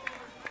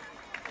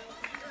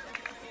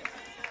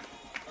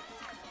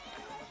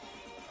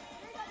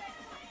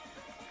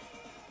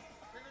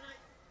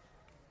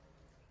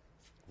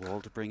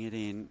 Wall to bring it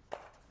in.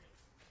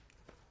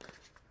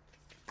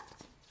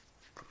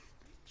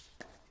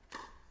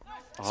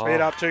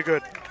 Speed up, too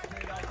good.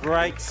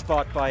 Great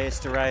spot by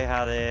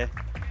Estareja there.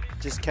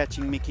 Just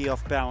catching Mickey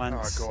off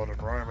balance. Oh, Gordon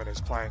Roman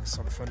is playing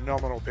some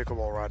phenomenal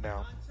pickleball right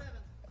now.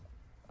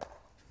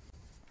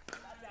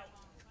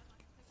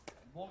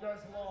 Ball goes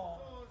long.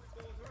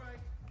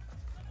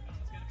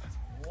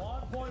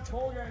 1 point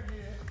ball game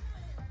here.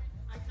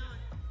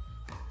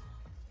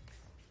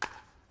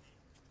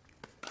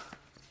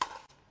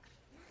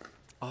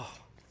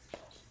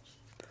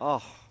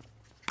 Oh.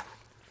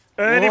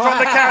 Ernie from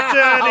the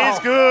captain is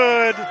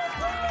good.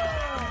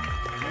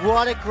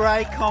 What a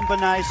great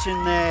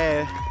combination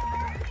there.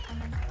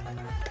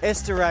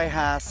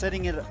 Estareja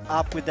setting it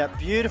up with that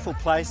beautiful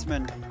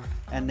placement,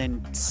 and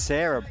then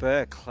Sarah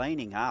Burr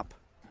cleaning up.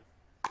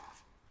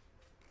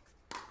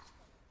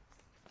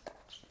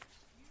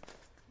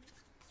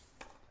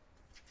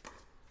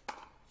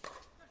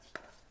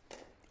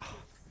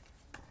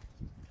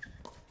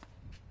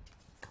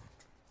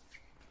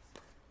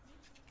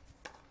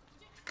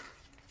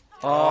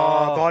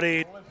 Oh,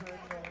 bodied.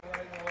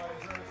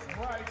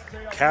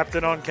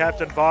 Captain on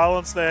captain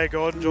violence there,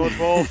 Gordon. George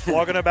Ball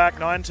flogging her back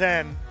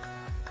 9-10.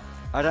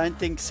 I don't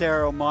think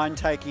Sarah will mind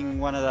taking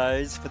one of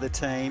those for the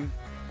team.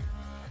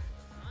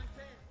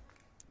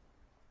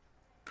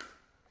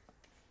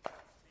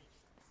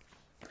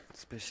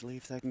 Especially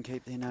if they can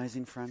keep their nose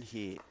in front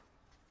here.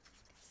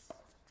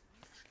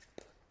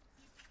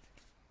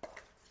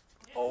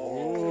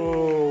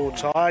 Oh,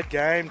 tied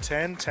game,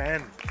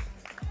 10-10.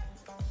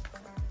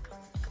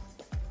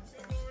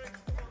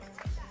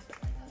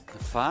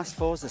 The fast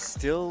fours are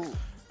still...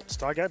 It's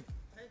tie game.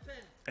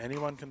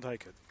 Anyone can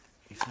take it.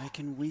 If they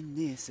can win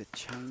this, it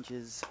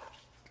changes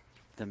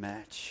the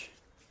match.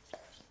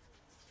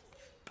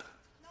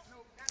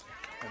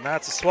 And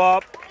that's a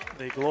swap.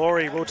 The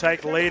Glory will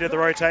take the lead of the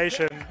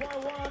rotation.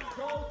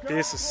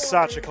 This is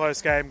such a close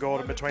game,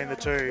 Gordon, between the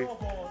two.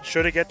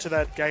 Should it get to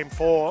that game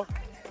 4,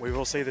 we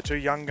will see the two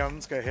young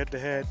guns go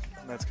head-to-head,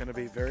 and that's going to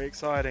be very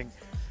exciting.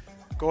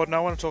 Gordon,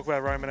 I want to talk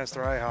about Roman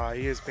Estareja.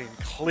 He has been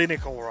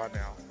clinical right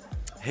now.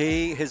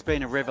 He has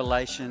been a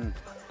revelation.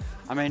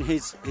 I mean,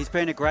 he's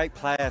been a great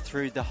player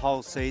through the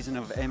whole season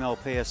of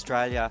MLP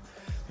Australia,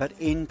 but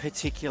in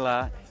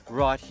particular,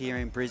 right here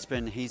in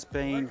Brisbane,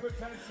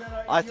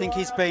 I think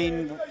he's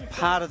been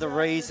part of the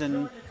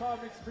reason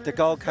the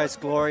Gold Coast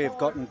Glory have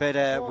gotten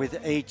better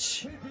with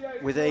each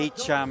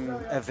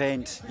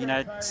event. You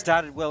know,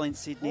 started well in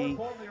Sydney,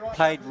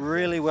 played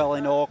really well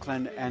in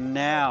Auckland, and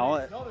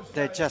now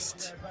they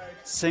just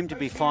seem to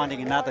be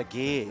finding another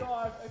gear.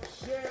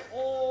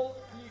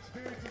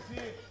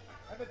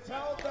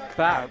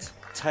 But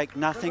take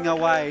nothing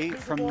away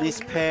from this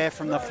pair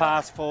from the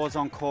fast fours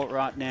on court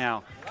right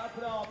now.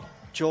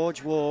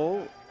 George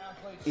Wall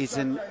is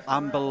an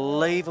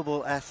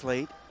unbelievable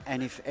athlete,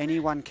 and if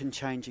anyone can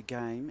change a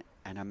game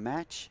and a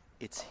match,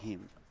 it's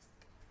him.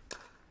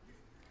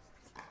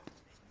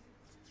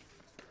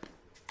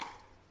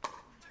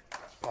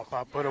 Pop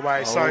up, put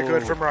away, so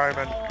good from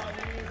Roman.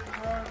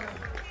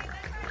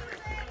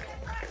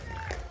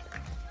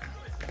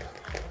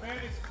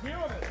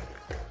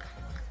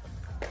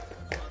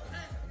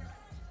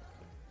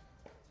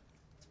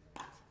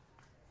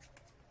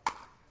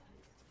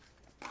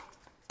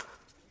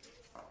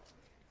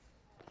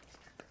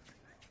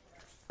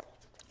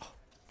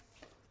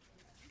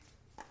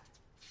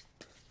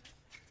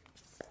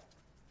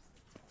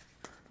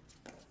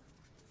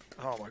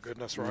 Oh my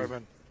goodness,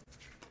 Roman.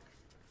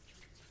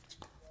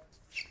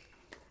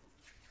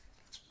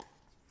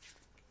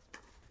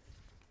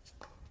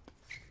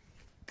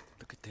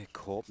 Look at their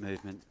court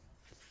movement.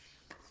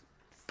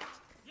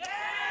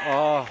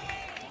 Oh.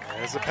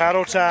 There's the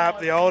paddle tap,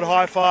 the old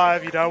high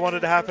five. You don't want it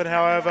to happen,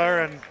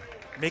 however, and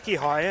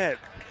Michaela Haet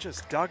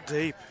just dug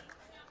deep.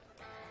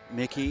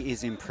 Mickey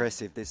is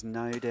impressive, there's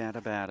no doubt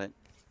about it.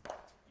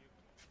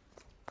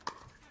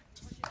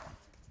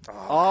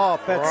 Oh,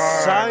 but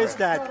so's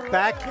that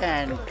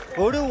backhand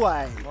put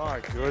away. My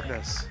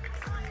goodness.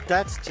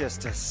 That's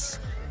just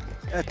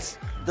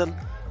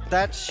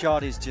that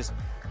shot is just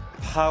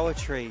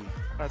poetry.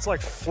 That's like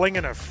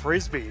flinging a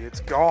frisbee. It's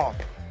gone.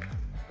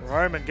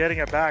 Roman getting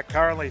it back,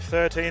 currently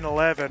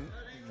 13-11.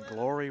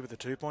 Glory with a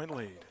 2-point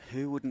lead.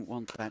 Who wouldn't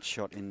want that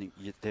shot in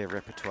their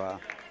repertoire?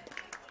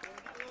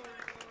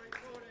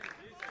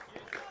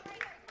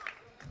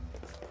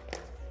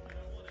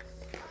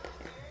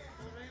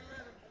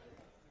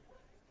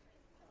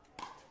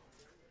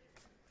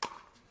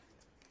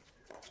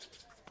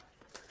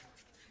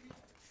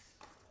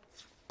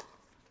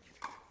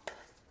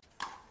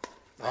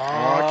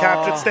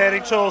 Captain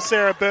standing tall,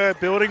 Sarah Burr,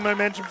 building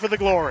momentum for the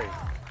Glory.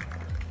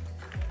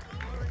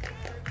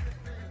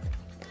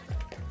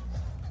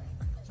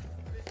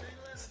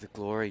 It's the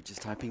Glory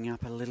just opening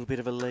up a little bit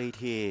of a lead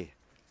here.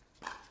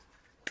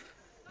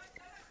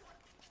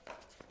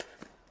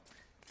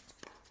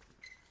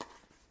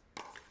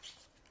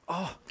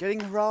 Oh, getting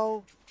the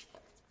roll.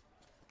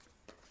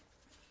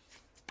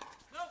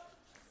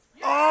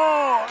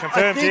 Oh,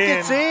 Confirmed I think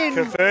it's in.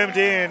 Confirmed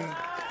in.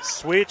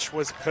 Switch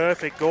was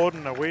perfect.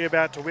 Gordon, are we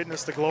about to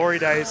witness the glory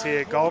days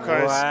here? Gold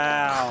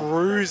Coast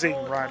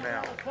cruising right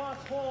now.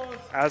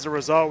 As a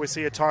result, we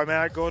see a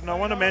timeout. Gordon, I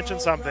want to mention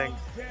something.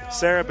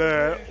 Sarah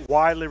Burr,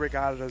 widely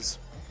regarded as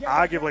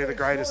arguably the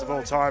greatest of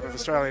all time of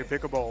Australian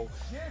pickleball.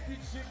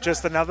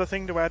 Just another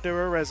thing to add to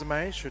her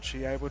resume, should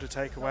she able to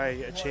take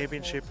away a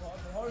championship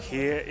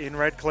here in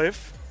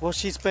Redcliffe. Well,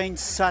 she's been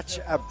such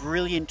a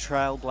brilliant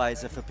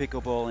trailblazer for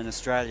pickleball in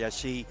Australia.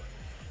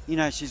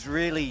 She's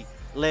really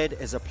led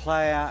as a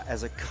player,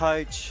 as a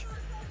coach.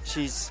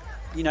 She was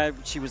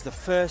the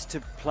first to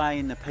play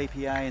in the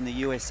PPA in the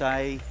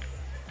USA,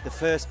 the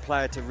first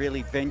player to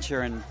really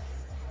venture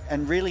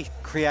and really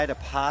create a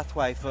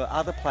pathway for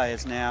other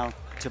players now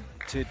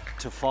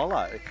to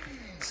follow.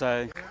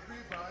 So,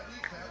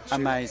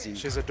 amazing.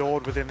 She's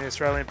adored within the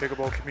Australian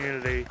pickleball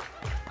community.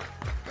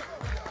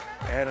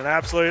 And an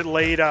absolute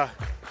leader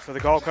for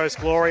the Gold Coast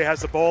Glory, has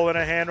the ball in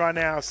her hand right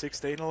now,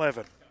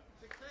 16-11.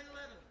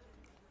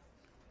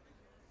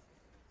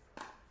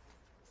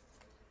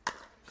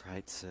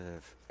 Great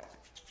serve.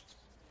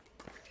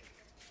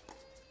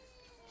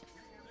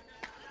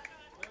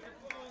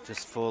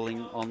 Just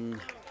falling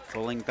on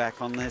Falling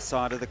back on their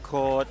side of the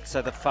court,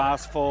 so the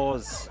fast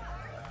fours.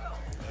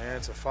 And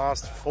it's a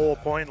fast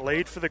 4-point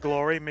lead for the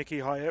Glory.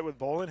 Michaela Haet with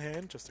ball in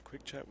hand. Just a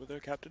quick chat with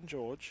her captain,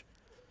 George.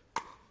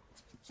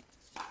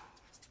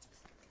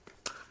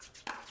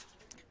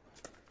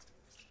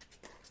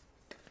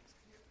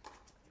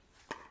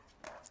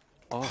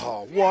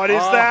 Oh, what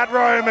is that,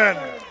 Roman?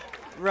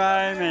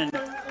 Roman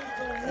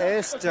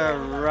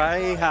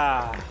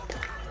Estareja.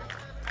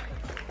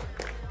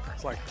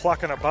 It's like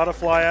plucking a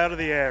butterfly out of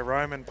the air.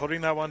 Roman putting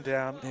that one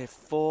down. They're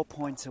 4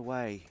 points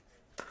away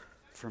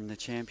from the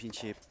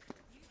championship.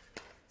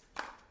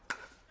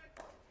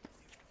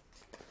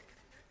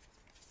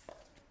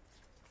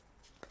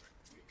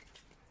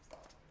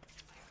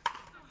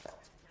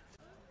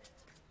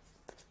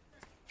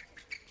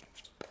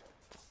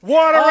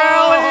 What a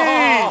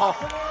rally!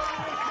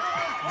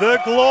 The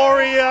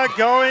Glory are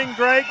going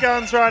great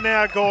guns right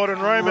now, Gordon.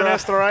 Roman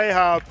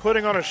Estareja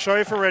putting on a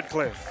show for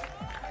Redcliffe.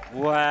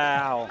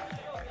 Wow.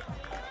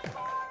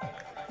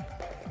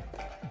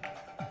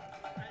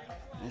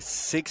 A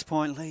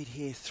 6-point lead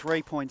here,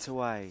 3 points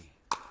away.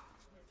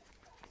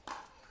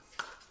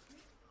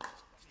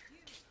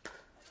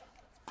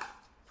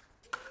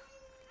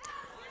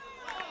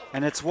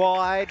 And it's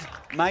wide.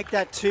 Make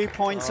that 2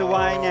 points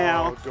away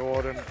now.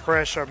 Gordon,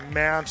 pressure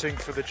mounting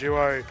for the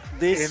duo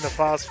in the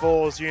Fast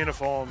Fours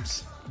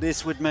uniforms.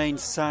 This would mean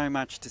so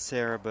much to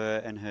Sarah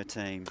Burr and her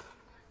team.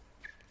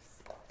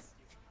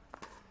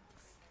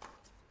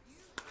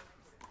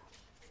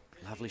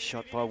 Lovely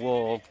shot by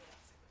Wall.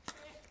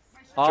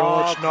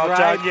 George not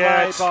done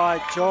yet. Play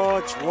by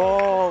George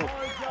Wall.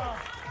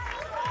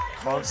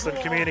 Constant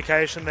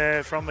communication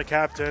there from the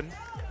captain.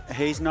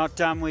 He's not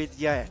done with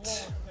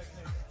yet.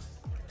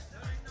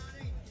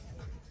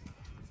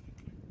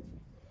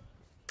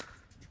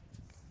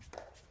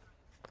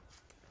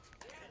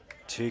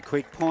 Two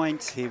quick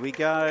points. Here we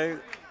go.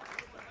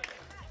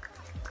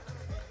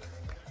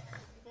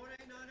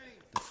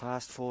 The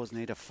fast fours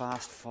need a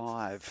fast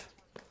 5.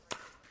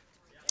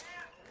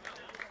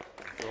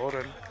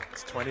 Gordon,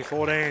 it's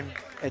 2014.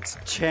 It's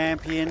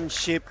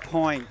championship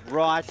point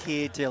right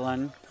here,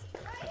 Dylan.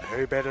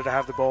 Who better to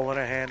have the ball in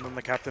her hand than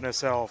the captain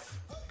herself?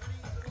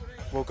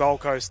 Will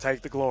Gold Coast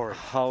take the Glory?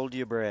 Hold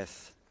your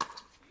breath.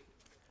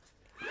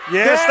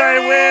 Yes,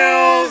 they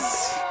will!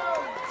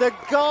 The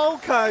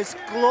Gold Coast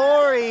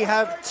Glory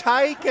have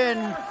taken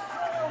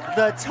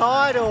the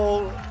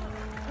title.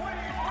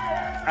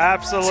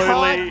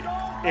 Absolutely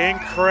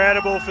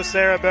incredible for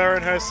Sarah Burr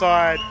and her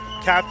side.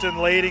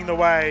 Captain leading the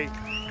way.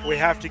 We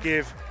have to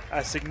give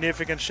a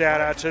significant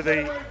shout out to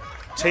the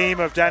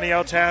team of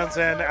Danni-Elle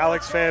Townsend,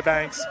 Alex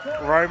Fairbanks,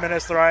 Roman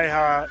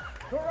Estareja.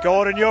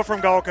 Gordon, you're from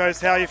Gold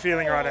Coast. How are you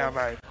feeling right now,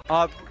 mate?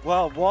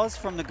 Well, was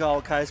from the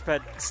Gold Coast,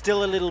 but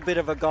still a little bit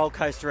of a Gold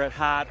Coaster at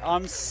heart.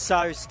 I'm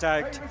so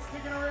stoked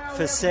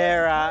for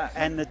Sarah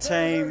and the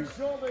team.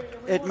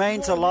 It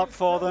means a lot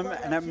for them,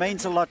 and it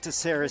means a lot to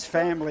Sarah's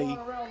family.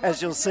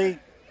 As you'll see,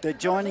 they're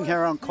joining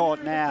her on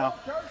court now.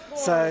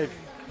 So,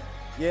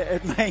 yeah,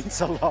 it means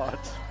a lot.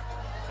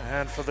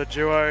 And for the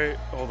duo,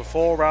 or the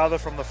four rather,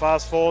 from the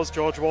Fast Fours,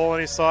 George Wall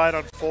on his side,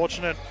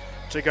 unfortunate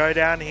to go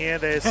down here.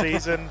 Their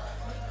season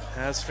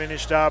has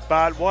finished up,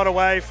 but what a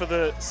way for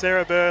the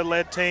Sarah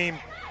Burr-led team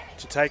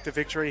to take the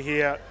victory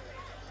here.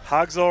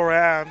 Hugs all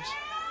round.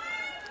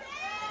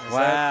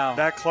 Wow.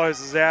 That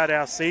closes out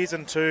our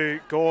Season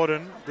 2.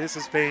 Gordon, this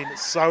has been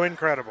so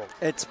incredible.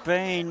 It's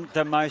been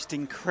the most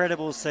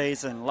incredible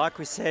season. Like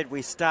we said,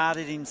 we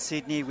started in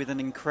Sydney with an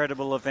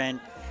incredible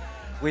event.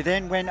 We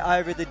then went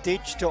over the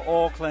ditch to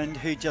Auckland,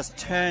 who just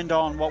turned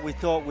on what we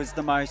thought was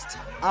the most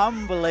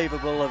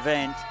unbelievable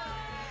event.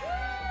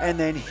 And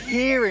then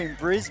here in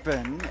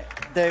Brisbane,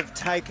 they've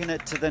taken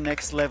it to the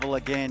next level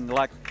again.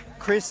 Like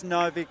Chris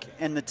Novick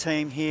and the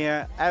team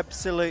here,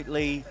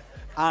 absolutely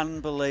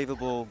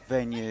unbelievable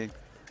venue.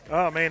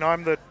 Oh, I mean,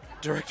 I'm the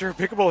director of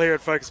pickleball here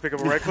at Focus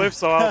Pickleball Redcliffe,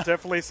 so I'll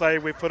definitely say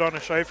we've put on a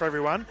show for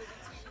everyone.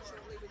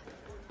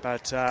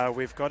 But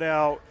we've got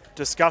our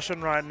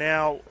discussion right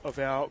now of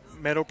our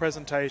medal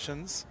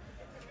presentations.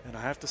 And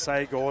I have to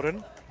say,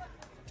 Gordon,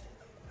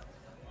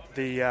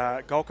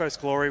 the Gold Coast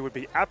Glory would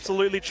be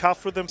absolutely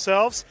chuffed with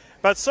themselves,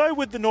 but so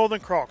would the Northern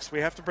Crocs. We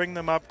have to bring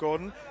them up,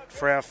 Gordon,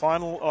 for our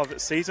final of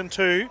Season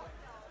 2.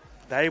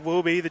 They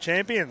will be the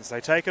champions.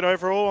 They take it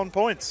overall on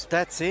points.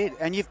 That's it.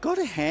 And you've got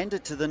to hand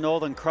it to the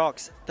Northern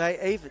Crocs.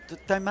 They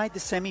made the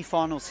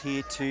semi-finals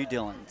here too,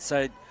 Dylan.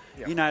 So,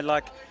 you know,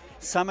 like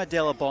Summer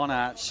Della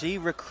Bona, she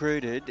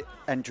recruited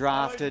and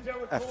drafted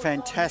a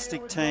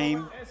fantastic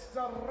team.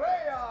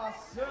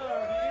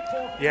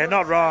 Yeah,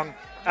 not wrong.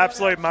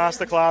 Absolute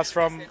masterclass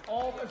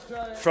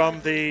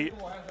from the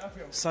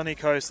Sunny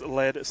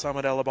Coast-led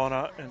Summer Della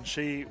Bona, and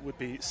she would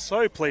be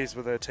so pleased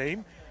with her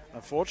team.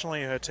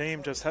 Unfortunately, her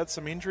team just had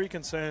some injury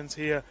concerns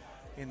here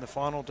in the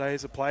final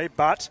days of play,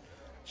 but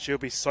she'll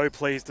be so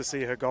pleased to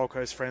see her Gold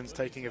Coast friends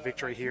taking a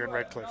victory here in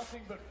Redcliffe.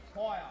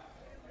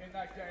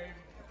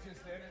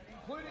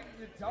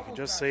 You can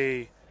just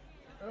see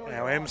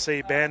our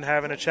MC Ben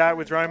having a chat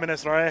with Roman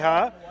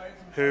Estareja,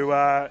 who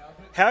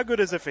how good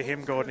is it for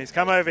him, Gordon? He's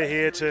come over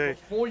here to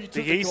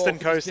the eastern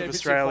coast of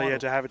Australia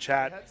to have a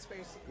chat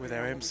with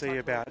our MC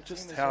about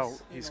just how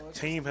his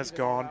team has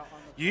gone.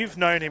 You've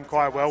known him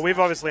quite well. We've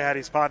obviously had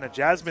his partner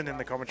Jasmine in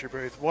the commentary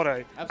booth. What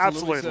an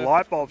absolute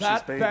light bulb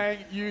she's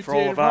been for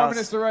all of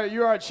us.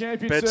 You are a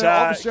champion, but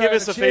give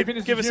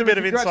us a bit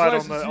of insight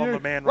on the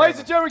man. Ladies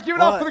and gentlemen, give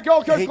it up for the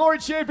Gold Coast Glory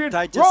champion,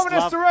 Roman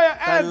Estareja,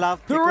 and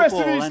the rest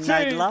of his team.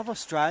 They love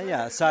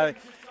Australia, so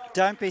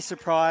don't be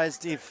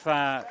surprised if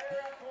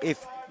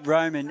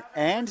Roman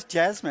and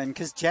Jasmine,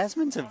 because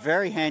Jasmine's a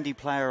very handy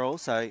player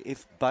also,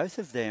 if both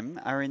of them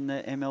are in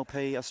the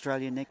MLP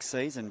Australia next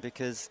season,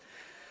 because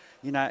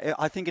you know,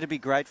 I think it'd be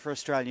great for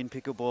Australian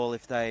pickleball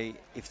if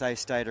they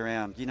stayed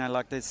around. You know,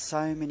 like there's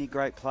so many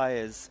great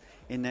players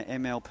in the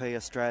MLP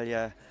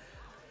Australia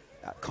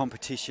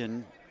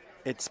competition.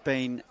 It's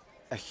been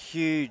a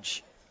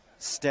huge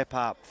step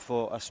up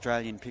for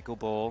Australian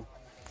pickleball,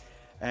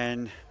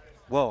 and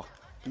well,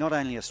 not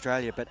only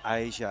Australia but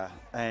Asia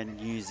and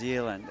New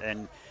Zealand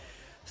and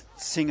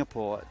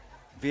Singapore,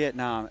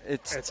 Vietnam.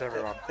 It's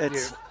everyone.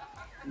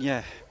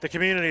 Yeah. The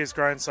community has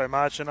grown so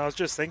much, and I was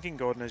just thinking,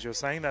 Gordon, as you were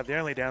saying that, the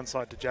only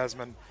downside to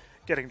Jasmine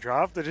getting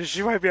drafted is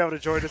she won't be able to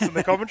join us in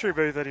the commentary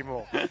booth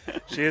anymore.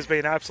 She has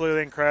been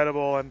absolutely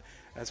incredible, and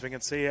as we can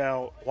see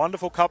our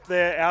wonderful cup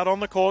there out on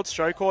the courts,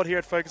 show court here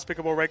at Focus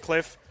Pickleball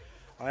Redcliffe.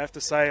 I have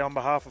to say, on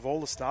behalf of all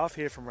the staff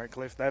here from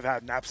Redcliffe, they've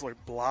had an absolute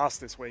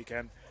blast this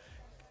weekend.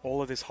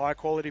 All of this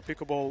high-quality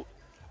pickleball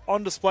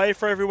on display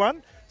for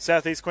everyone.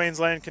 Southeast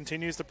Queensland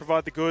continues to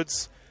provide the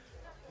goods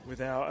with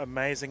our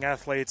amazing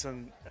athletes,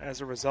 and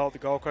as a result, the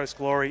Gold Coast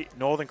Glory,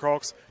 Northern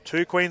Crocs,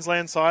 2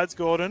 Queensland sides,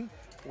 Gordon,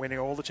 winning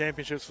all the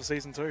championships for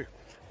Season 2.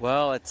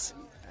 Well,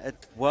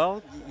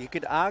 you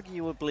could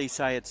arguably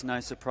say it's no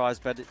surprise,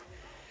 but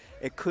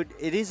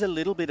it is a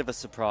little bit of a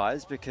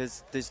surprise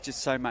because there's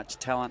just so much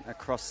talent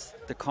across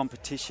the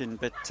competition.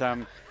 But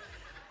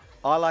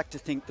I like to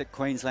think that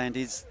Queensland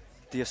is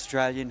the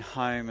Australian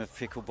home of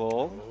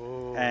pickleball.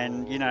 Ooh.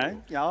 And you know,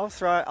 I'll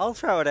throw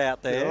it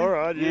out there. Yeah, all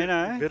right, you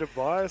know, a bit of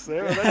bias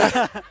there.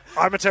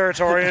 I'm a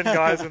Territorian,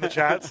 guys, in the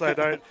chat,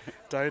 so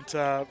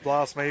don't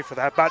blast me for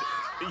that. But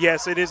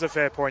yes, it is a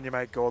fair point you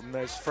make, Gordon.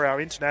 There's, for our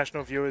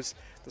international viewers,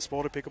 the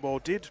sport of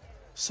pickleball did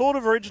sort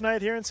of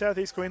originate here in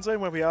Southeast Queensland,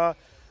 where we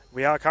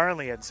are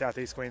currently in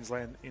Southeast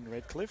Queensland in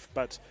Redcliffe,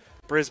 but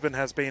Brisbane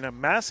has been a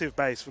massive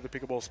base for the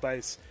pickleball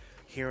space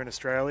here in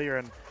Australia,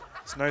 and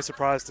it's no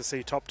surprise to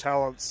see top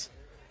talents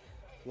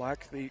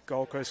like the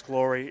Gold Coast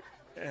Glory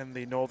and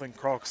the Northern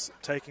Crocs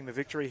taking the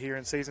victory here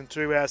in Season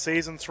 2. Our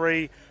Season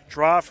 3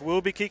 draft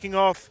will be kicking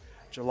off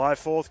July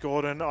 4th,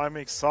 Gordon. I'm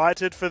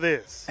excited for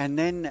this. And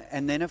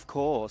then of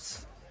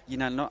course, you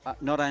know,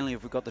 not only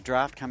have we got the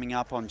draft coming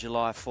up on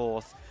July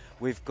 4th,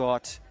 we've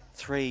got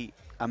 3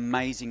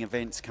 amazing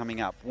events coming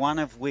up, one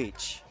of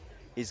which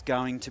is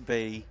going to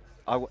be...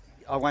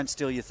 I won't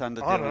steal your thunder,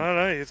 Dylan.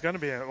 No. It's going to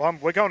be...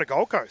 we're going to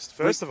Gold Coast,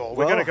 first of all.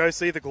 We're going to go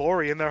see the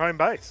Glory in their home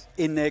base.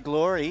 In their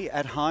glory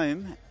at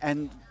home,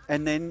 and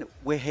then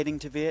we're heading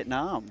to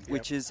Vietnam,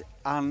 which is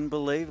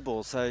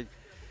unbelievable. So,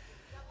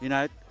 you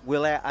know,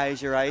 will our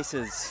Asia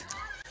Aces,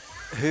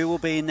 who will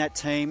be in that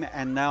team,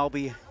 and they'll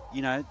be,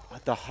 you know,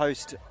 the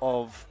host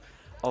of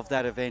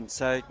that event.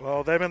 So,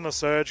 well, they've been the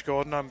surge,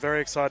 Gordon. I'm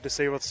very excited to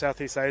see what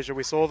Southeast Asia.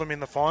 We saw them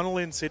in the final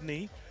in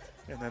Sydney,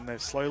 and then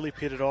they've slowly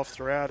pitted off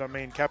throughout. I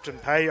mean, Captain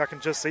Pay, I can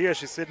just see her.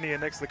 She's sitting here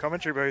next to the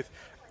commentary booth,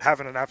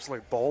 having an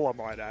absolute ball, I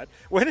might add.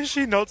 When is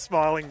she not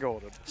smiling,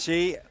 Gordon?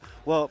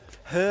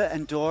 Her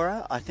and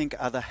Dora, I think,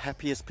 are the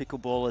happiest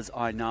pickleballers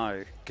I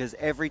know, because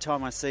every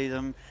time I see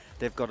them,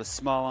 they've got a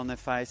smile on their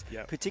face.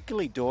 Yep.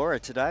 Particularly Dora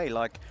today.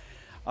 Like,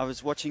 I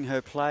was watching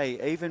her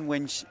play. Even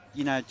when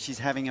she's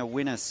having a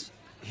winner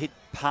hit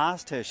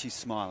past her, she's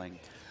smiling.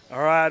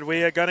 All right,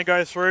 we are going to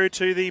go through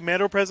to the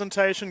medal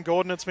presentation.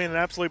 Gordon, it's been an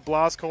absolute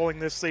blast calling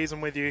this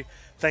season with you.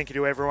 Thank you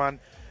to everyone.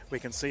 We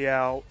can see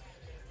our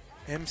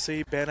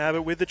MC, Ben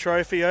Abbott, with the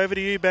trophy. Over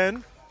to you,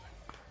 Ben.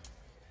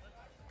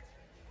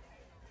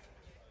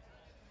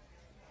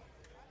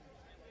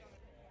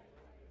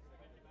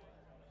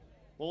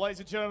 Well,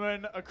 ladies and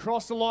gentlemen,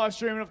 across the live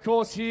stream and, of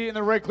course, here in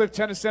the Redcliffe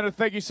Tennis Centre,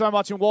 thank you so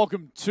much and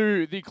welcome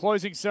to the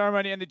closing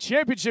ceremony and the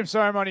championship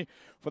ceremony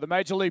for the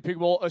Major League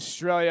Pickleball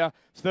Australia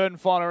third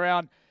and final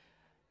round.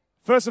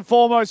 First and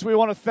foremost, we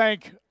want to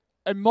thank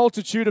a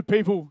multitude of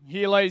people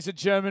here, ladies and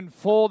gentlemen,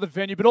 for the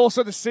venue, but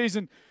also the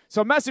season.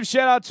 So a massive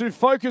shout out to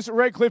Focus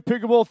Redcliffe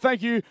Pickleball.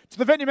 Thank you to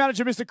the venue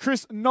manager, Mr.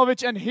 Chris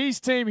Novich, and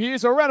his team here.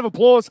 So a round of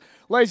applause,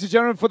 ladies and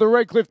gentlemen, for the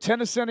Redcliffe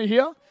Tennis Centre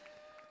here.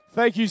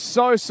 Thank you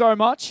so, so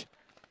much.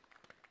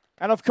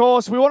 And of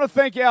course, we want to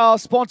thank our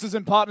sponsors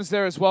and partners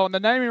there as well. And the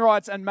naming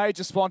rights and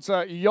major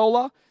sponsor,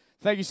 Joola.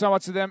 Thank you so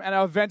much to them. And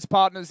our events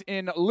partners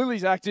in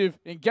Lily's Active,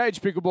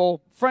 Engage Pickleball,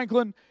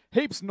 Franklin,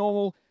 Heaps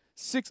Normal,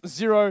 60,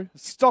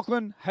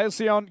 Stockland,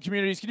 Halcyon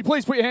Communities. Can you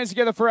please put your hands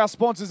together for our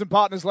sponsors and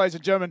partners, ladies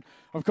and gentlemen?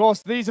 Of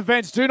course, these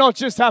events do not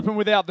just happen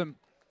without them.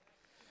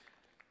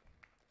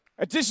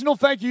 Additional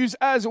thank yous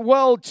as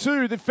well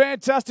to the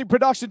fantastic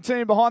production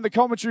team behind the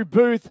commentary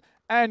booth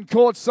and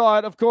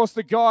courtside. Of course,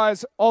 the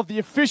guys of the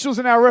officials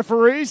and our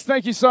referees.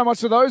 Thank you so much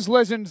to those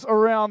legends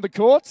around the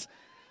courts.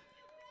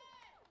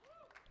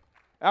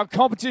 Our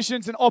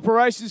competitions and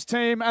operations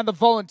team and the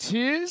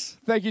volunteers.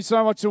 Thank you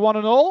so much to one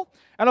and all.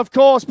 And of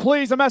course,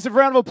 please, a massive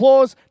round of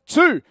applause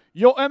to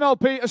your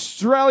MLP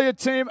Australia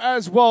team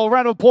as well.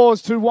 Round of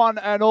applause to one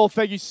and all.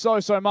 Thank you so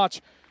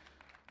much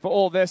for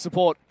all their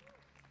support.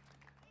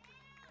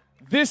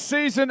 This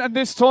season and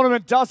this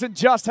tournament doesn't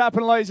just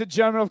happen, ladies and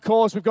gentlemen. Of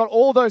course, we've got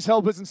all those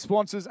helpers and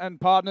sponsors and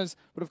partners,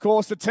 but of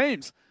course, the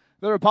teams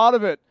that are a part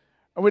of it.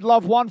 And we'd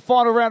love one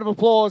final round of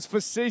applause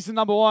for season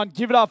number 1.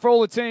 Give it up for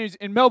all the teams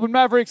in Melbourne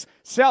Mavericks,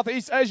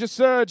 Southeast Asia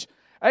Surge,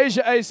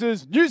 Asia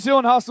Aces, New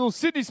Zealand Hustle,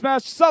 Sydney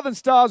Smash, Southern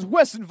Stars,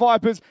 Western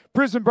Vipers,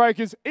 Brisbane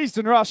Breakers,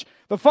 Eastern Rush,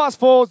 the Fast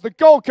Fours, the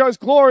Gold Coast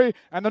Glory,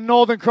 and the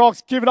Northern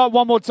Crocs. Give it up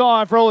one more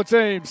time for all the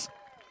teams.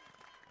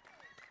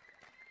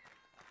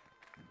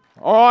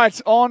 All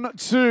right, on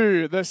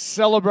to the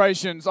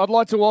celebrations. I'd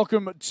like to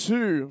welcome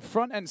to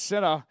front and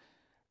center,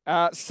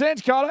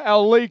 Sant Carter,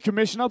 our league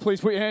commissioner.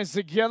 Please put your hands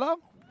together.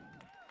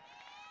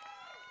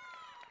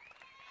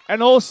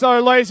 And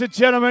also, ladies and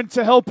gentlemen,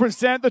 to help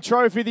present the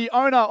trophy, the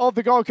owner of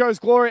the Gold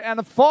Coast Glory and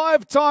a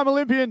 5-time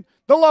Olympian,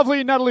 the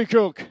lovely Natalie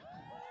Cook.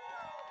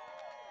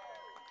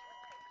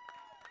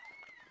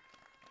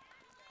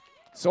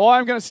 So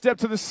I'm going to step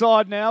to the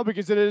side now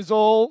because it is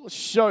all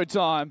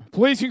showtime.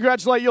 Please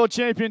congratulate your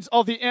champions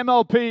of the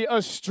MLP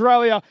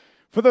Australia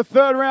for the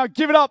 3rd round.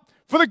 Give it up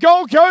for the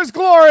Gold Coast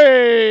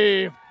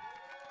Glory.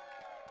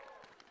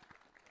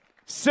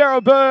 Sarah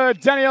Burr,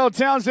 Danni-Elle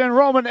Townsend,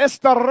 Roman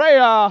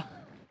Estareja,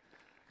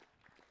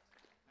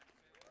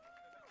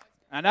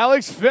 and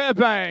Alex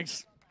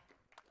Fairbanks.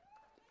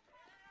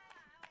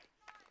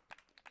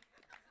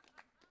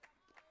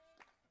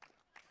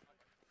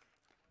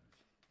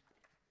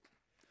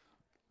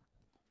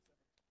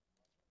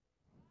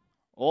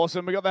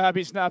 Awesome, we got the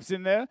happy snaps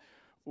in there.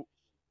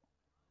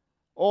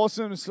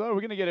 Awesome, so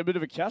we're going to get a bit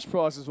of a cash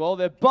prize as well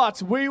there,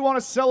 but we want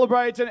to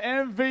celebrate an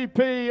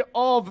MVP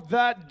of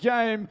that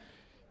game.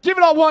 Give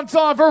it up one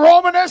time for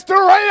Roman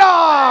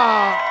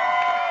Estareja!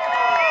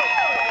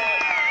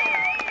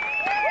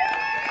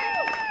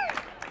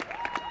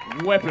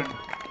 Weapon.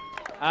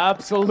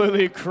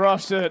 Absolutely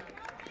crushed it.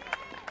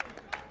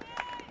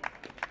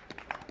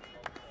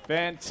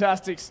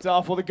 Fantastic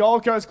stuff. Well, the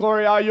Gold Coast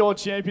Glory are your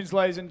champions,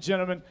 ladies and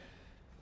gentlemen.